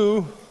we'll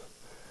do,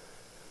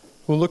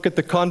 we'll look at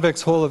the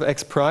convex hull of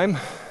x prime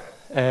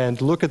and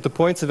look at the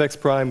points of x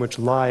prime which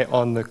lie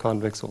on the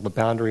convex hull, the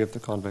boundary of the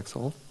convex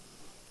hull.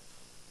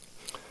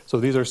 So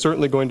these are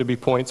certainly going to be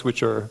points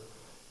which are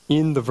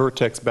in the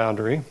vertex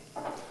boundary.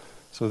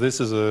 So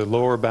this is a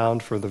lower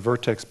bound for the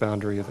vertex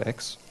boundary of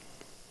x.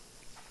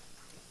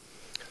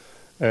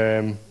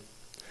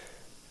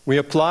 We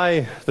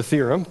apply the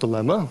theorem, the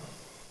lemma,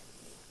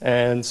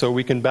 and so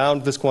we can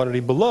bound this quantity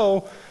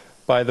below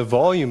by the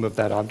volume of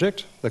that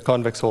object, the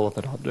convex hull of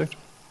that object.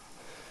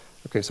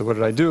 Okay, so what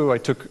did I do? I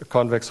took a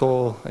convex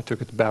hull, I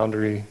took its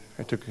boundary,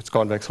 I took its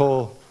convex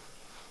hull.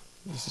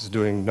 This is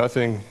doing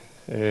nothing.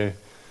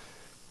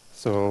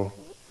 So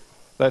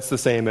that's the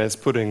same as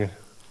putting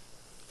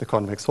the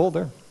convex hull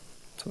there.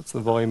 So it's the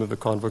volume of the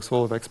convex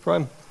hull of x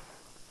prime.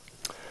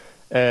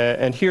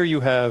 And here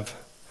you have,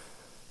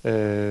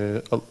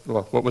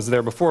 well, what was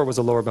there before was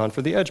a lower bound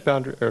for the edge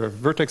boundary, or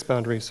vertex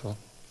boundary, so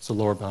it's a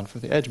lower bound for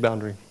the edge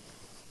boundary.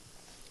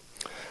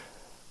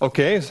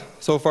 Okay,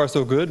 so far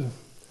so good.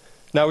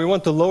 Now we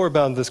want to lower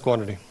bound this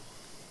quantity.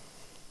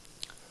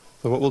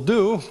 So what we'll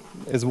do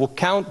is we'll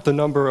count the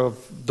number of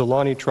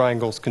Delaunay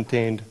triangles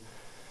contained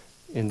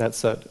in that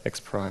set x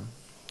prime.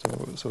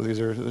 So these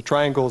are the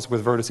triangles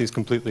with vertices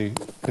completely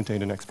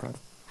contained in x prime.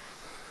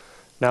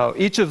 Now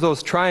each of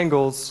those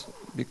triangles,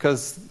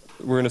 because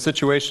we're in a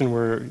situation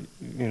where,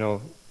 you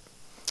know,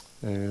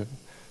 the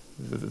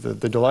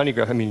Delaunay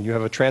graph, I mean, you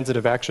have a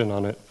transitive action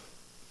on it.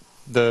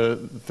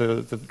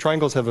 The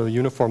triangles have a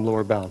uniform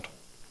lower bound.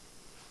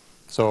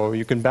 So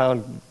you can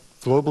bound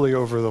globally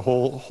over the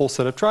whole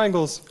set of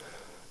triangles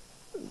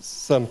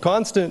some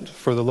constant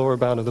for the lower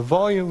bound of the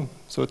volume,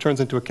 so it turns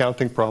into a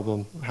counting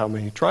problem how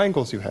many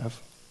triangles you have.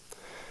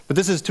 But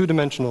this is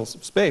 2-dimensional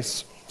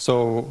space,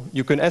 so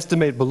you can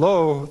estimate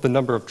below the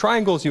number of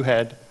triangles you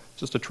had,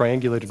 just a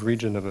triangulated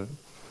region of a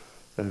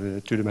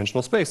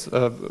 2-dimensional space,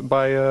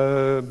 by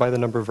the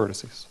number of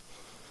vertices.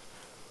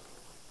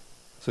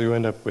 So you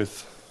end up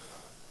with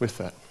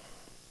that.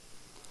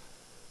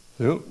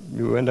 So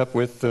you end up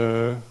with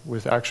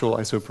actual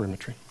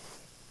isoperimetry.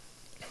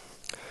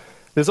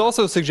 This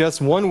also suggests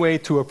one way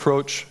to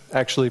approach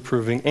actually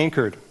proving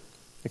anchored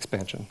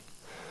expansion.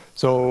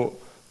 So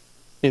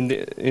in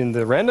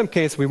the random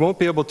case, we won't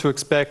be able to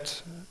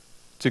expect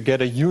to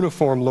get a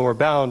uniform lower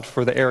bound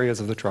for the areas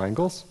of the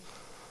triangles.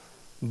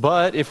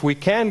 But if we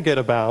can get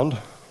a bound,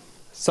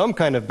 some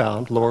kind of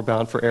bound, lower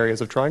bound for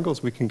areas of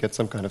triangles, we can get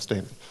some kind of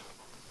statement.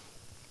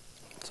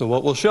 So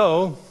what we'll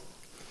show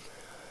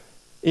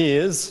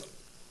is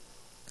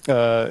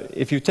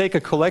if you take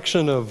a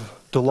collection of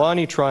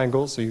Delaunay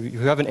triangles, so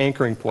you have an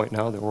anchoring point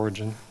now, the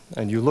origin,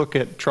 and you look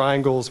at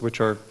triangles which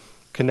are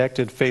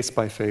connected face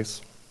by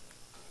face.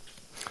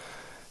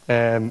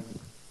 And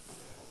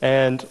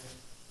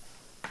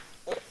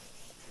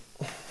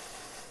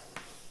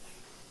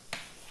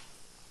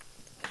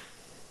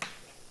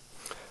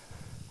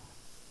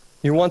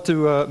you want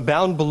to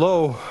bound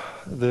below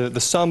the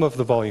sum of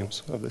the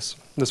volumes of this.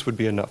 This would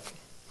be enough.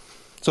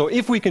 So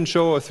if we can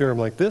show a theorem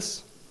like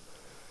this,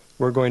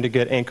 we're going to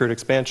get anchored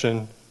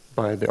expansion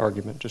by the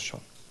argument just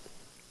shown.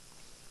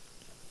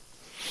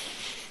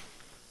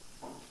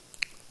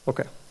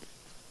 Okay.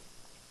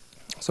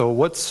 So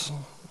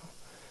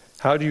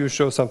how do you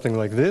show something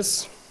like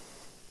this?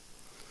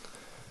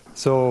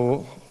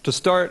 So to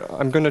start,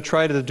 I'm going to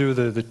try to do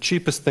the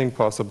cheapest thing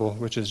possible,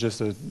 which is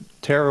just a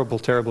terrible,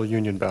 terrible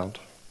union bound.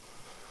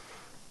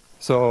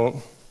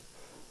 So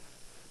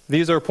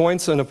these are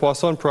points in a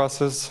Poisson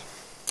process.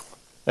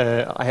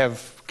 I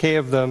have k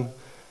of them.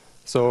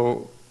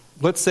 So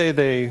let's say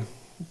they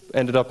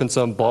ended up in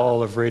some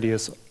ball of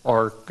radius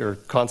r, or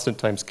constant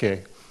times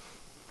k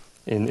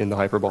in the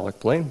hyperbolic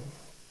plane.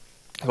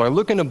 So I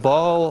look in a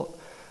ball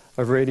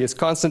of radius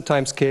constant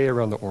times k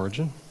around the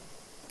origin,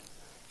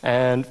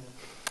 and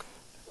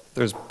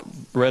there's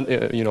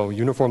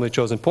uniformly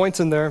chosen points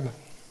in there.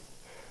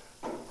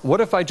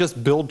 What if I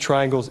just build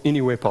triangles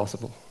any way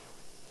possible?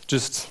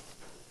 Just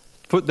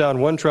put down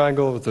one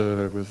triangle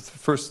with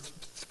first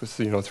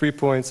 3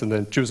 points, and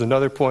then choose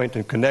another point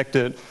and connect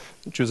it,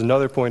 choose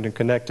another point and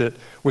connect it,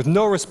 with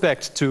no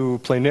respect to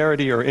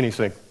planarity or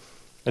anything,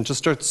 and just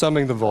start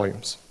summing the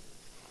volumes.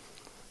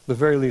 At the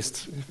very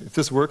least, if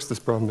this works, this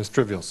problem is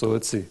trivial. So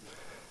let's see.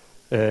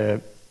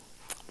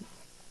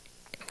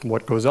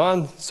 What goes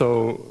on?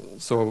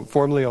 So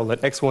formally, I'll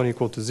let x1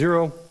 equal to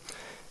 0.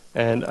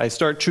 And I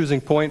start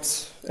choosing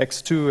points,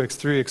 x2,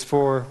 x3,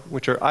 x4,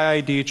 which are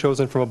IID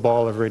chosen from a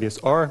ball of radius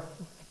r.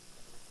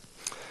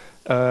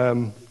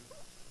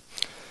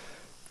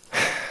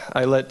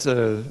 I let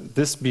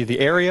this be the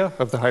area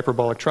of the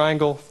hyperbolic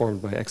triangle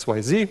formed by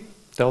xyz,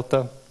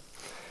 delta.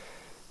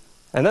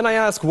 And then I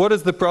ask, what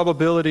is the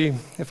probability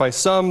if I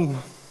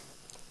sum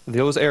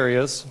those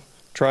areas,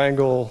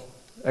 triangle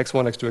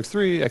x1, x2,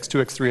 x3,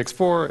 x2, x3,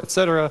 x4,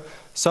 etc.,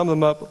 sum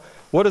them up,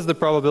 what is the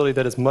probability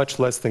that is much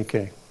less than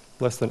k,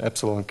 less than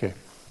epsilon k?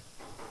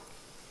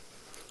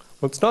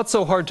 What's not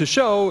so hard to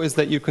show is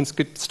that you can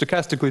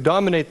stochastically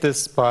dominate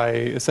this by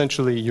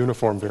essentially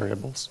uniform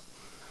variables.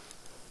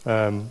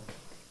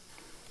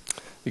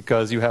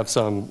 Because you have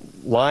some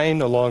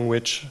line along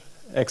which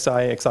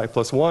xi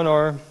plus 1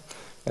 are,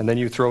 and then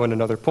you throw in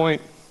another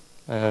point,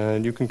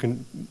 and you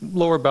can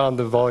lower bound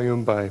the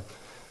volume by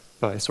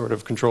sort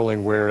of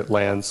controlling where it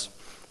lands.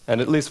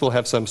 And at least we'll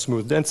have some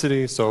smooth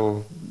density,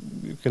 so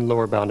you can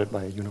lower bound it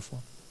by a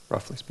uniform,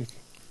 roughly speaking.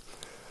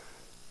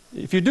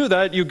 If you do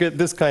that, you get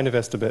this kind of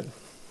estimate.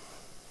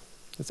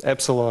 It's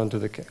epsilon to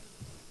the k.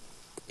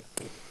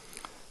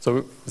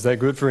 So is that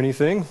good for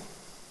anything?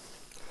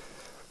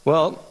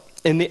 Well,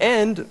 in the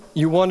end,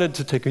 you wanted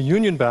to take a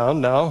union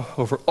bound now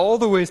over all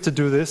the ways to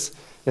do this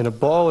in a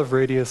ball of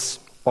radius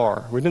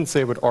r. We didn't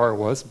say what r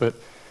was, but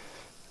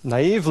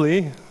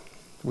naively,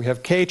 we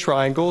have k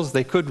triangles.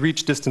 They could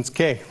reach distance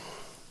k.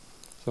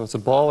 So it's a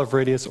ball of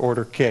radius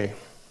order k.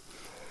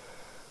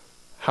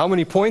 How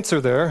many points are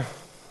there?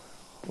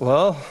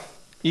 Well,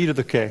 e to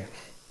the k.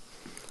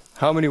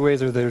 How many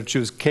ways are there to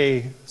choose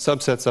k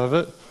subsets of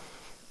it?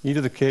 E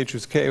to the k,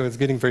 choose k. Oh, it's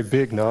getting very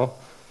big now.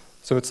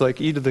 So it's like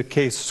e to the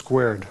k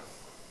squared.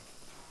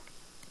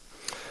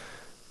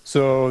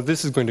 So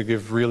this is going to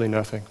give really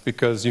nothing,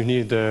 because you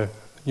need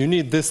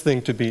this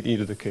thing to beat e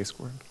to the k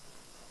squared.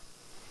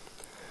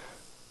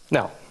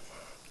 Now,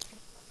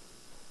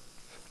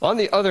 on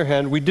the other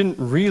hand, we didn't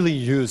really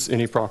use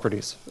any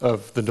properties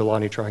of the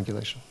Delaunay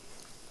triangulation.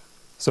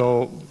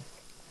 So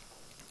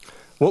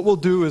what we'll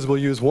do is we'll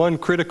use one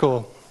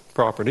critical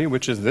property,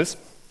 which is this.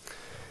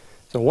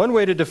 So one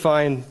way to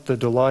define the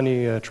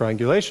Delaunay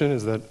triangulation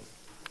is that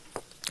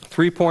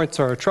 3 points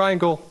are a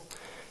triangle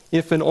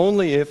if and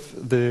only if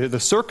the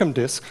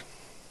circumdisk,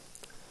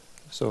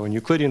 so in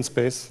Euclidean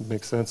space, it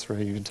makes sense,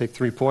 right? You can take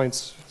 3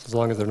 points, as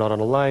long as they're not on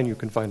a line, you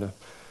can find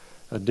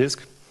a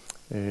disk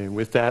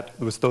with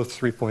those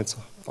 3 points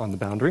on the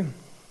boundary.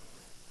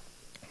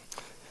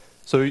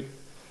 So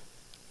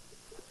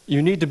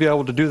you need to be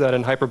able to do that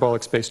in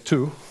hyperbolic space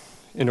too,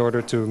 in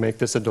order to make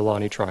this a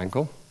Delaunay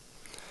triangle.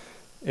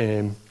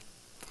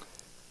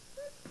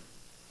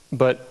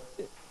 But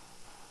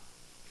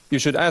you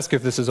should ask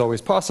if this is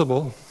always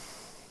possible,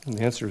 and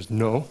the answer is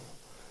no.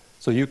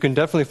 So you can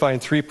definitely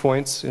find 3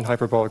 points in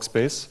hyperbolic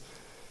space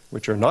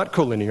which are not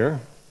collinear,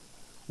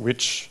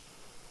 which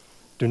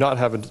do not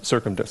have a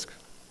circumdisk.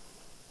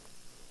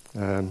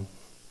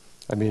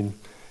 I mean,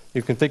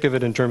 you can think of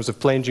it in terms of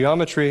plane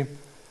geometry.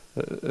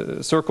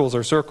 Circles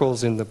are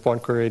circles in the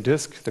Poincaré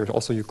disk. They're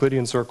also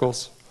Euclidean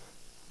circles.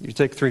 You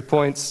take 3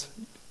 points,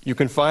 you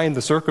can find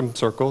the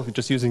circumcircle,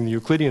 just using the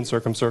Euclidean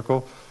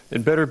circumcircle.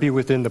 It better be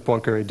within the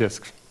Poincaré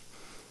disk,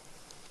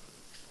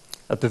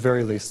 at the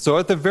very least. So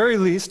at the very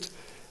least,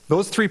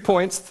 those 3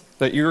 points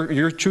that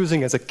you're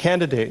choosing as a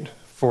candidate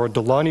for a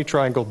Delaunay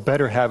triangle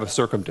better have a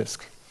circumdisk.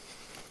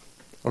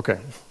 Okay,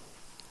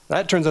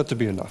 that turns out to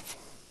be enough.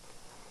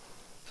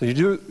 So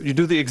you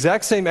do the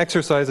exact same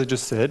exercise I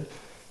just said.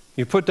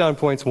 You put down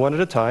points one at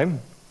a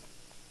time,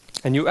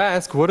 and you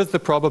ask, what is the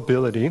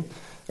probability,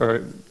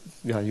 or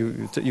yeah,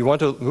 you want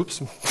to,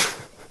 oops,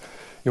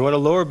 You want a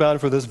lower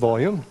bound for this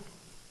volume.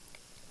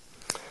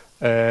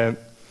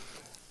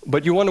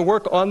 But you want to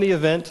work on the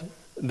event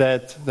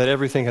that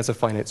everything has a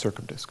finite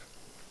circumdisk.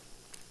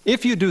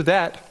 If you do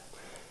that,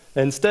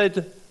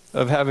 instead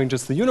of having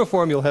just the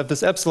uniform, you'll have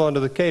this epsilon to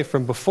the k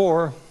from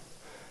before,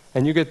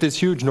 and you get this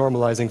huge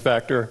normalizing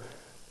factor,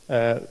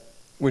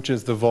 which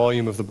is the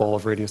volume of the ball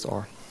of radius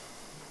r.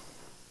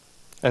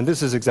 And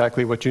this is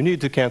exactly what you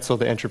need to cancel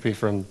the entropy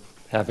from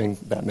having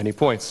that many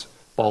points,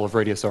 ball of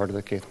radius r to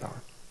the kth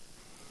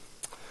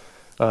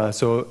power.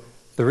 So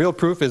the real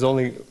proof is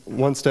only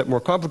one step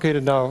more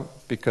complicated now,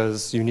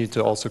 because you need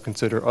to also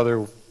consider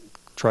other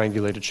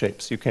triangulated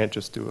shapes. You can't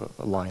just do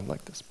a line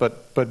like this.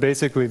 But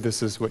basically,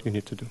 this is what you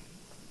need to do.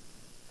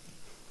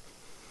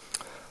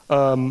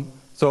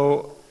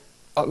 So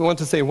I want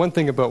to say one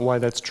thing about why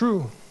that's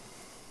true.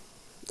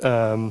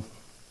 So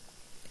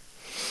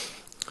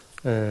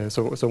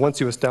once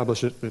you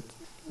establish it, it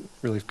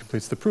really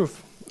completes the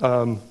proof.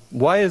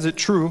 Why is it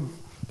true?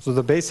 So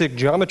the basic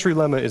geometry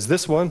lemma is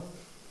this one.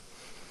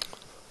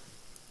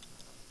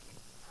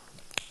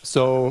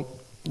 So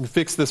you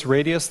fix this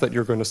radius that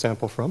you're going to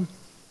sample from.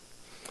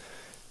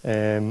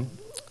 And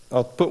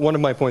I'll put one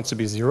of my points to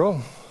be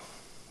 0.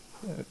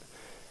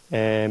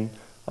 And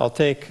I'll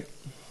take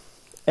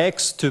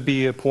x to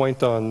be a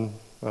point on,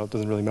 well, it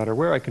doesn't really matter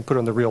where. I can put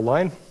on the real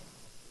line.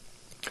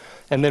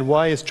 And then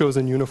y is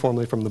chosen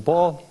uniformly from the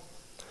ball.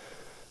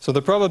 So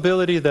the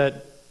probability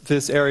that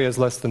this area is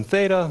less than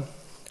theta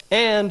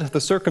and the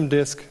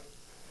circumdisk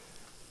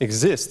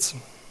exists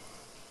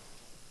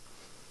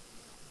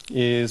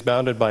is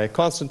bounded by a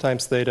constant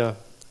times theta.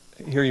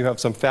 Here you have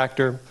some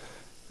factor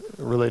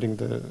relating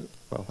the,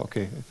 well,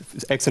 okay,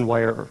 if x and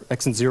y or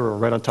x and 0 are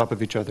right on top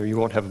of each other, you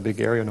won't have a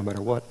big area no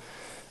matter what.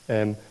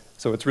 And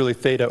so it's really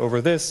theta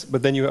over this,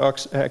 but then you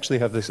actually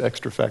have this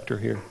extra factor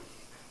here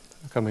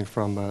coming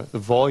from the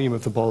volume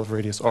of the ball of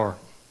radius r.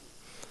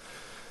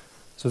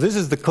 So this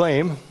is the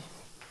claim,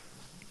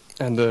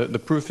 and the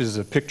proof is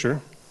a picture.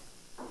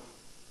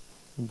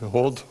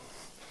 Behold.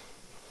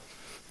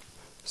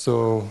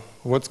 So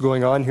what's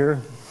going on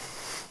here?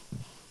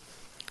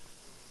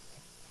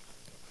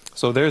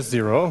 So there's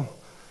 0.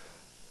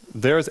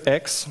 There's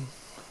x.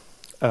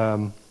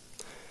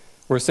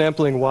 We're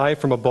sampling y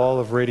from a ball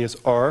of radius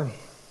r.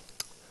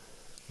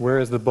 Where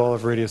is the ball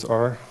of radius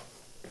r?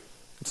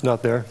 It's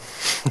not there.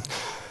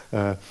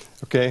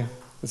 Okay,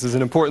 this is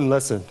an important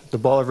lesson. The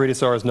ball of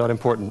radius r is not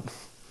important.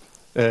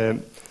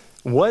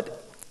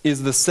 What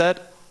is the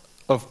set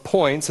of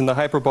points in the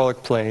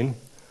hyperbolic plane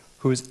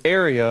whose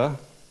area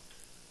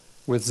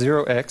with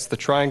 0x, the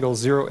triangle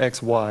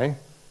 0xy,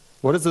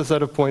 what is the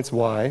set of points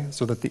y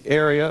so that the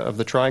area of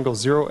the triangle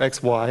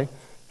 0xy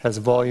has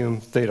volume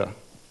theta?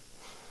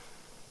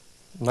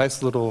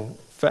 Nice little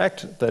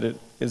fact that it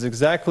is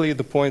exactly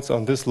the points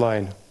on this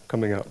line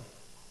coming out.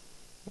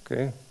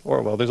 Okay,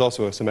 or well, there's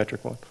also a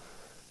symmetric one.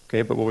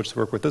 Okay, but we'll just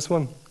work with this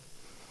one.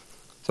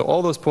 So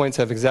all those points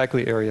have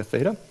exactly area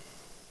theta.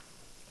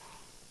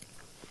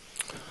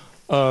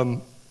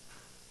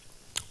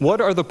 What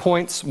are the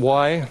points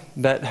y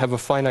that have a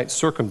finite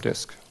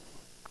circumdisk?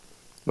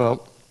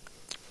 Well,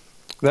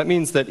 that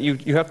means that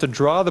you have to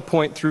draw the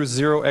point through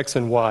 0, x,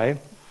 and y,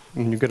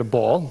 and you get a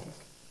ball.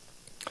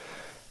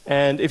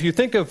 And if you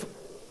think of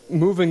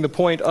moving the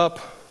point up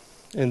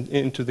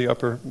into the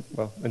upper,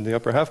 well, in the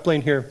upper half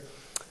plane here,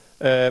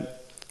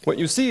 what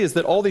you see is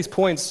that all these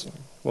points,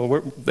 well,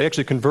 they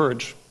actually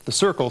converge. The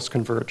circles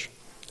converge.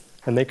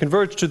 And they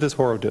converge to this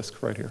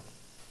horodisk right here.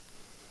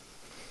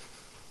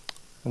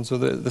 And so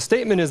the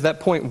statement is that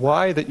point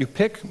y that you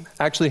pick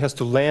actually has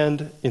to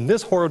land in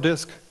this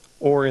horodisk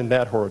or in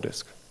that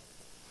horodisk.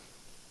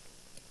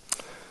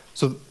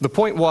 So the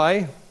point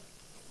y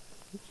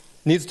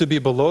needs to be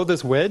below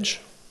this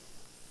wedge,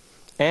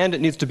 and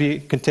it needs to be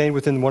contained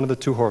within one of the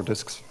two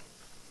horodisks.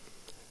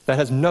 That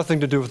has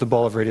nothing to do with the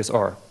ball of radius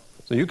r.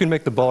 So you can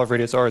make the ball of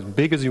radius r as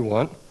big as you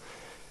want.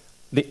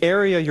 The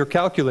area you're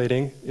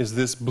calculating is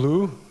this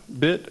blue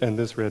bit and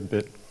this red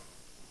bit.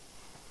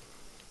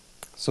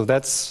 So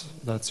that's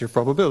your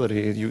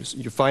probability.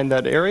 You find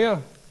that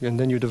area, and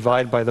then you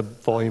divide by the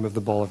volume of the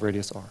ball of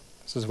radius r.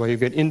 This is why you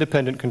get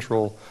independent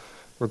control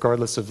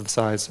regardless of the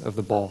size of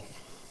the ball.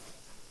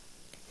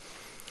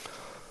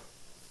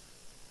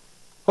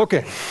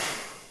 Okay.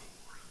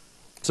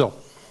 So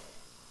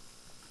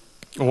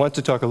I want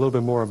to talk a little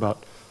bit more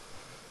about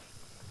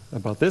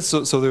this.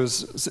 So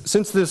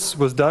since this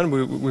was done,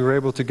 we were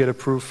able to get a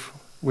proof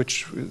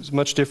which is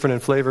much different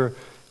in flavor,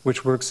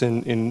 which works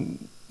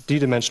in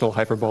d-dimensional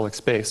hyperbolic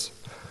space.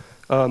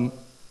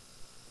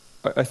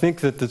 I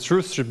think that the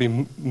truth should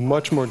be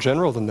much more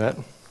general than that.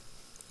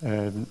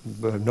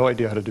 But I have no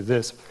idea how to do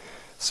this.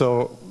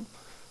 So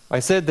I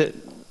said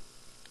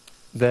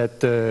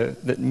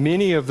that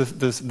many of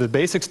the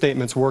basic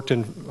statements worked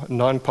in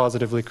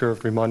non-positively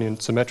curved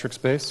Riemannian symmetric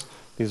space.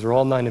 These are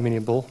all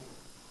non-amenable.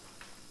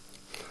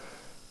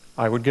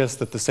 I would guess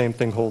that the same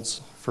thing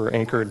holds for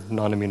anchored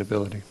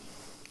non-amenability.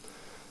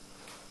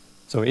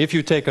 So if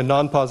you take a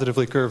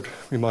non-positively curved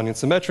Riemannian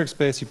symmetric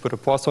space, you put a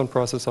Poisson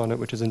process on it,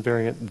 which is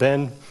invariant,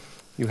 then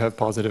you have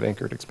positive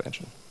anchored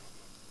expansion.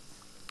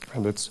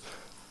 And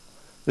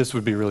this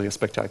would be really a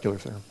spectacular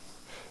theorem.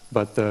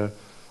 But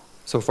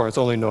so far it's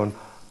only known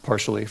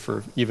partially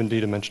for even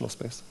d-dimensional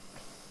space.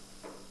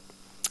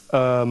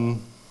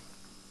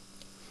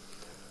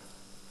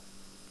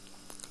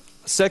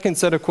 Second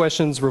set of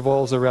questions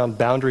revolves around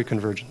boundary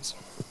convergence.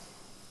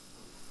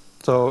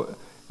 So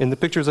in the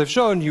pictures I've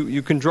shown,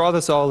 you can draw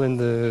this all in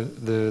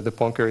the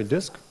Poincare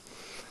disk.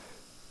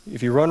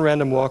 If you run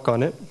random walk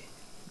on it,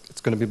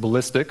 it's going to be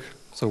ballistic.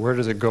 So where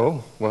does it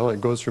go? Well, it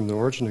goes from the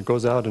origin, it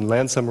goes out and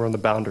lands somewhere on the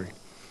boundary.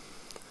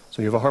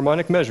 So you have a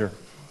harmonic measure.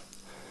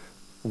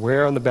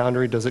 Where on the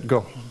boundary does it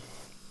go?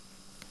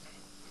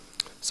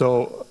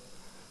 So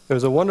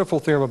there's a wonderful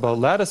theorem about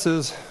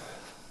lattices,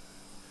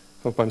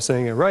 hope I'm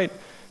saying it right,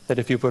 that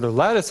if you put a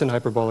lattice in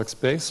hyperbolic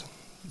space,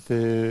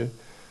 the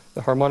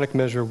harmonic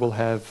measure will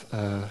have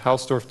a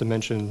Hausdorff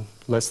dimension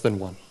less than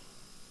 1.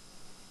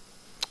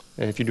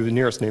 And if you do the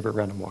nearest neighbor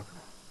random walk.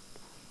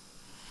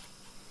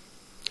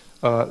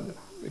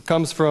 It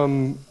comes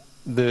from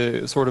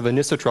the sort of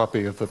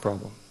anisotropy of the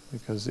problem.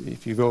 Because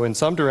if you go in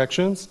some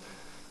directions,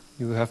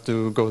 you have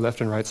to go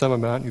left and right some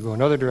amount. You go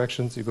in other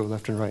directions, you go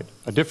left and right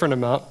a different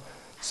amount.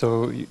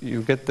 So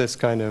you get this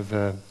kind of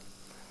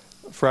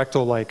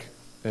fractal-like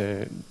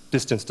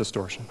distance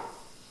distortion.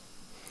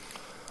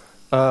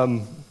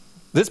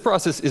 This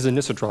process is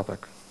anisotropic,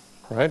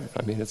 right?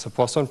 I mean, it's a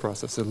Poisson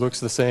process. It looks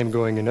the same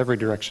going in every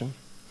direction.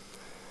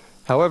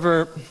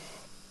 However,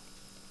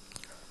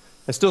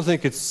 I still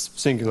think it's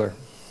singular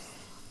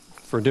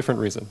for a different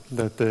reason,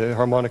 that the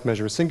harmonic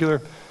measure is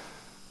singular.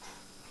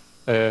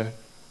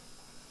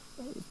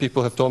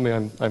 People have told me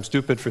I'm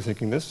stupid for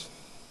thinking this,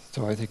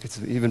 so I think it's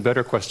an even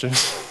better question.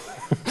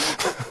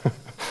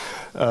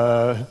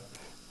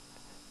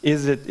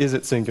 Is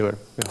it singular?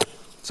 Yeah.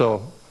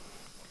 So,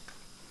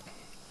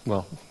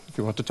 well, if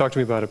you want to talk to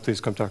me about it, please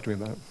come talk to me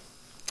about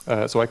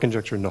it. So I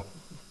conjecture no.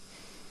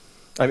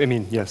 I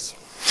mean, yes.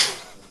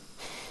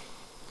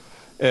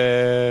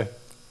 And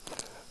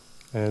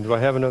do I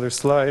have another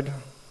slide?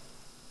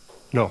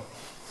 No.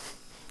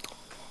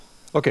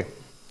 Okay.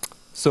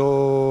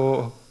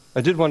 So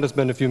I did want to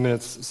spend a few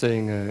minutes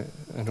saying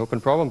an open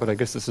problem, but I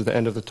guess this is the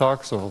end of the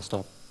talk, so I'll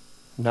stop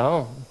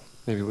now.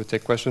 Maybe we'll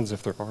take questions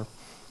if there are.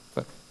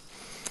 But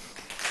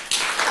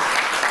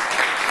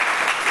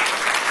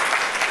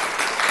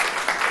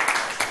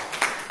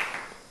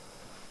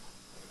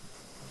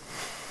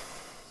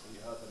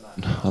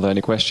are there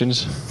any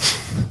questions?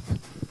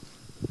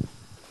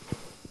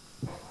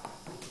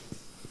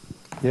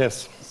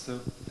 yes. So,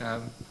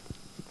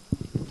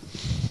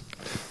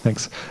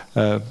 thanks.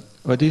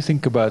 What do you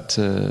think about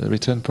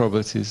return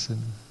probabilities?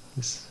 And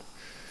this?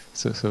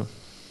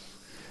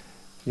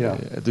 Yeah.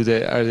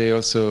 Are they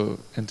also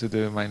n to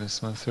the minus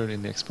 1/3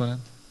 in the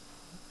exponent,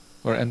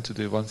 or n to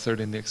the 1/3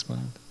 in the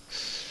exponent?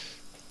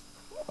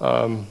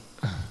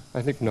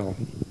 I think no.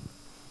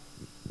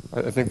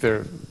 I think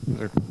they're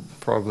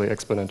probably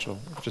exponential,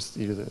 just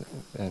e to the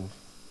n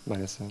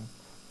minus n.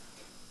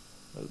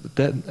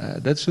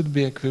 That should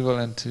be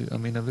equivalent to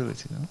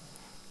amenability, no?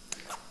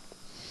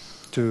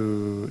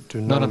 To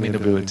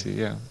non-amenability,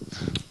 yeah.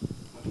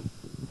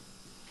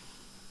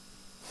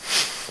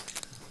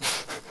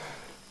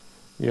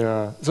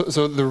 Yeah.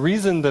 So the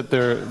reason that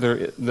they're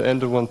the n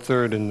to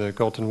 1/3 in the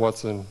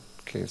Galton-Watson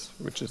case,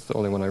 which is the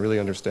only one I really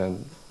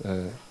understand,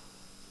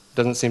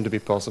 doesn't seem to be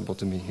possible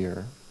to me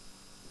here,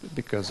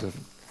 because of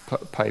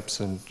pipes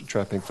and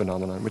trapping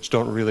phenomenon, which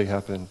don't really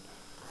happen,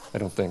 I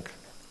don't think.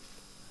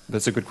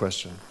 That's a good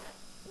question.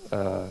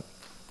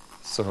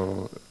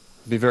 So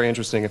it'd be very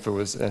interesting if it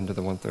was n to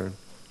the 1/3.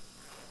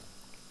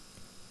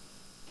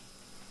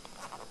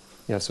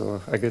 Yeah,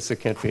 so I guess it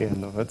can't be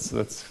n though. That's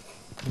a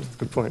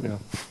good point, yeah.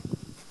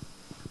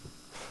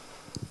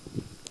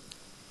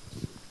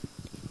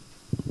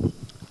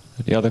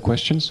 Any other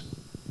questions?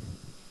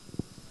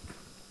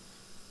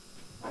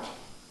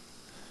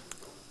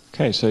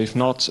 Okay, so if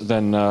not,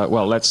 then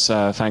well, let's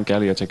thank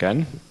Elliot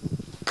again.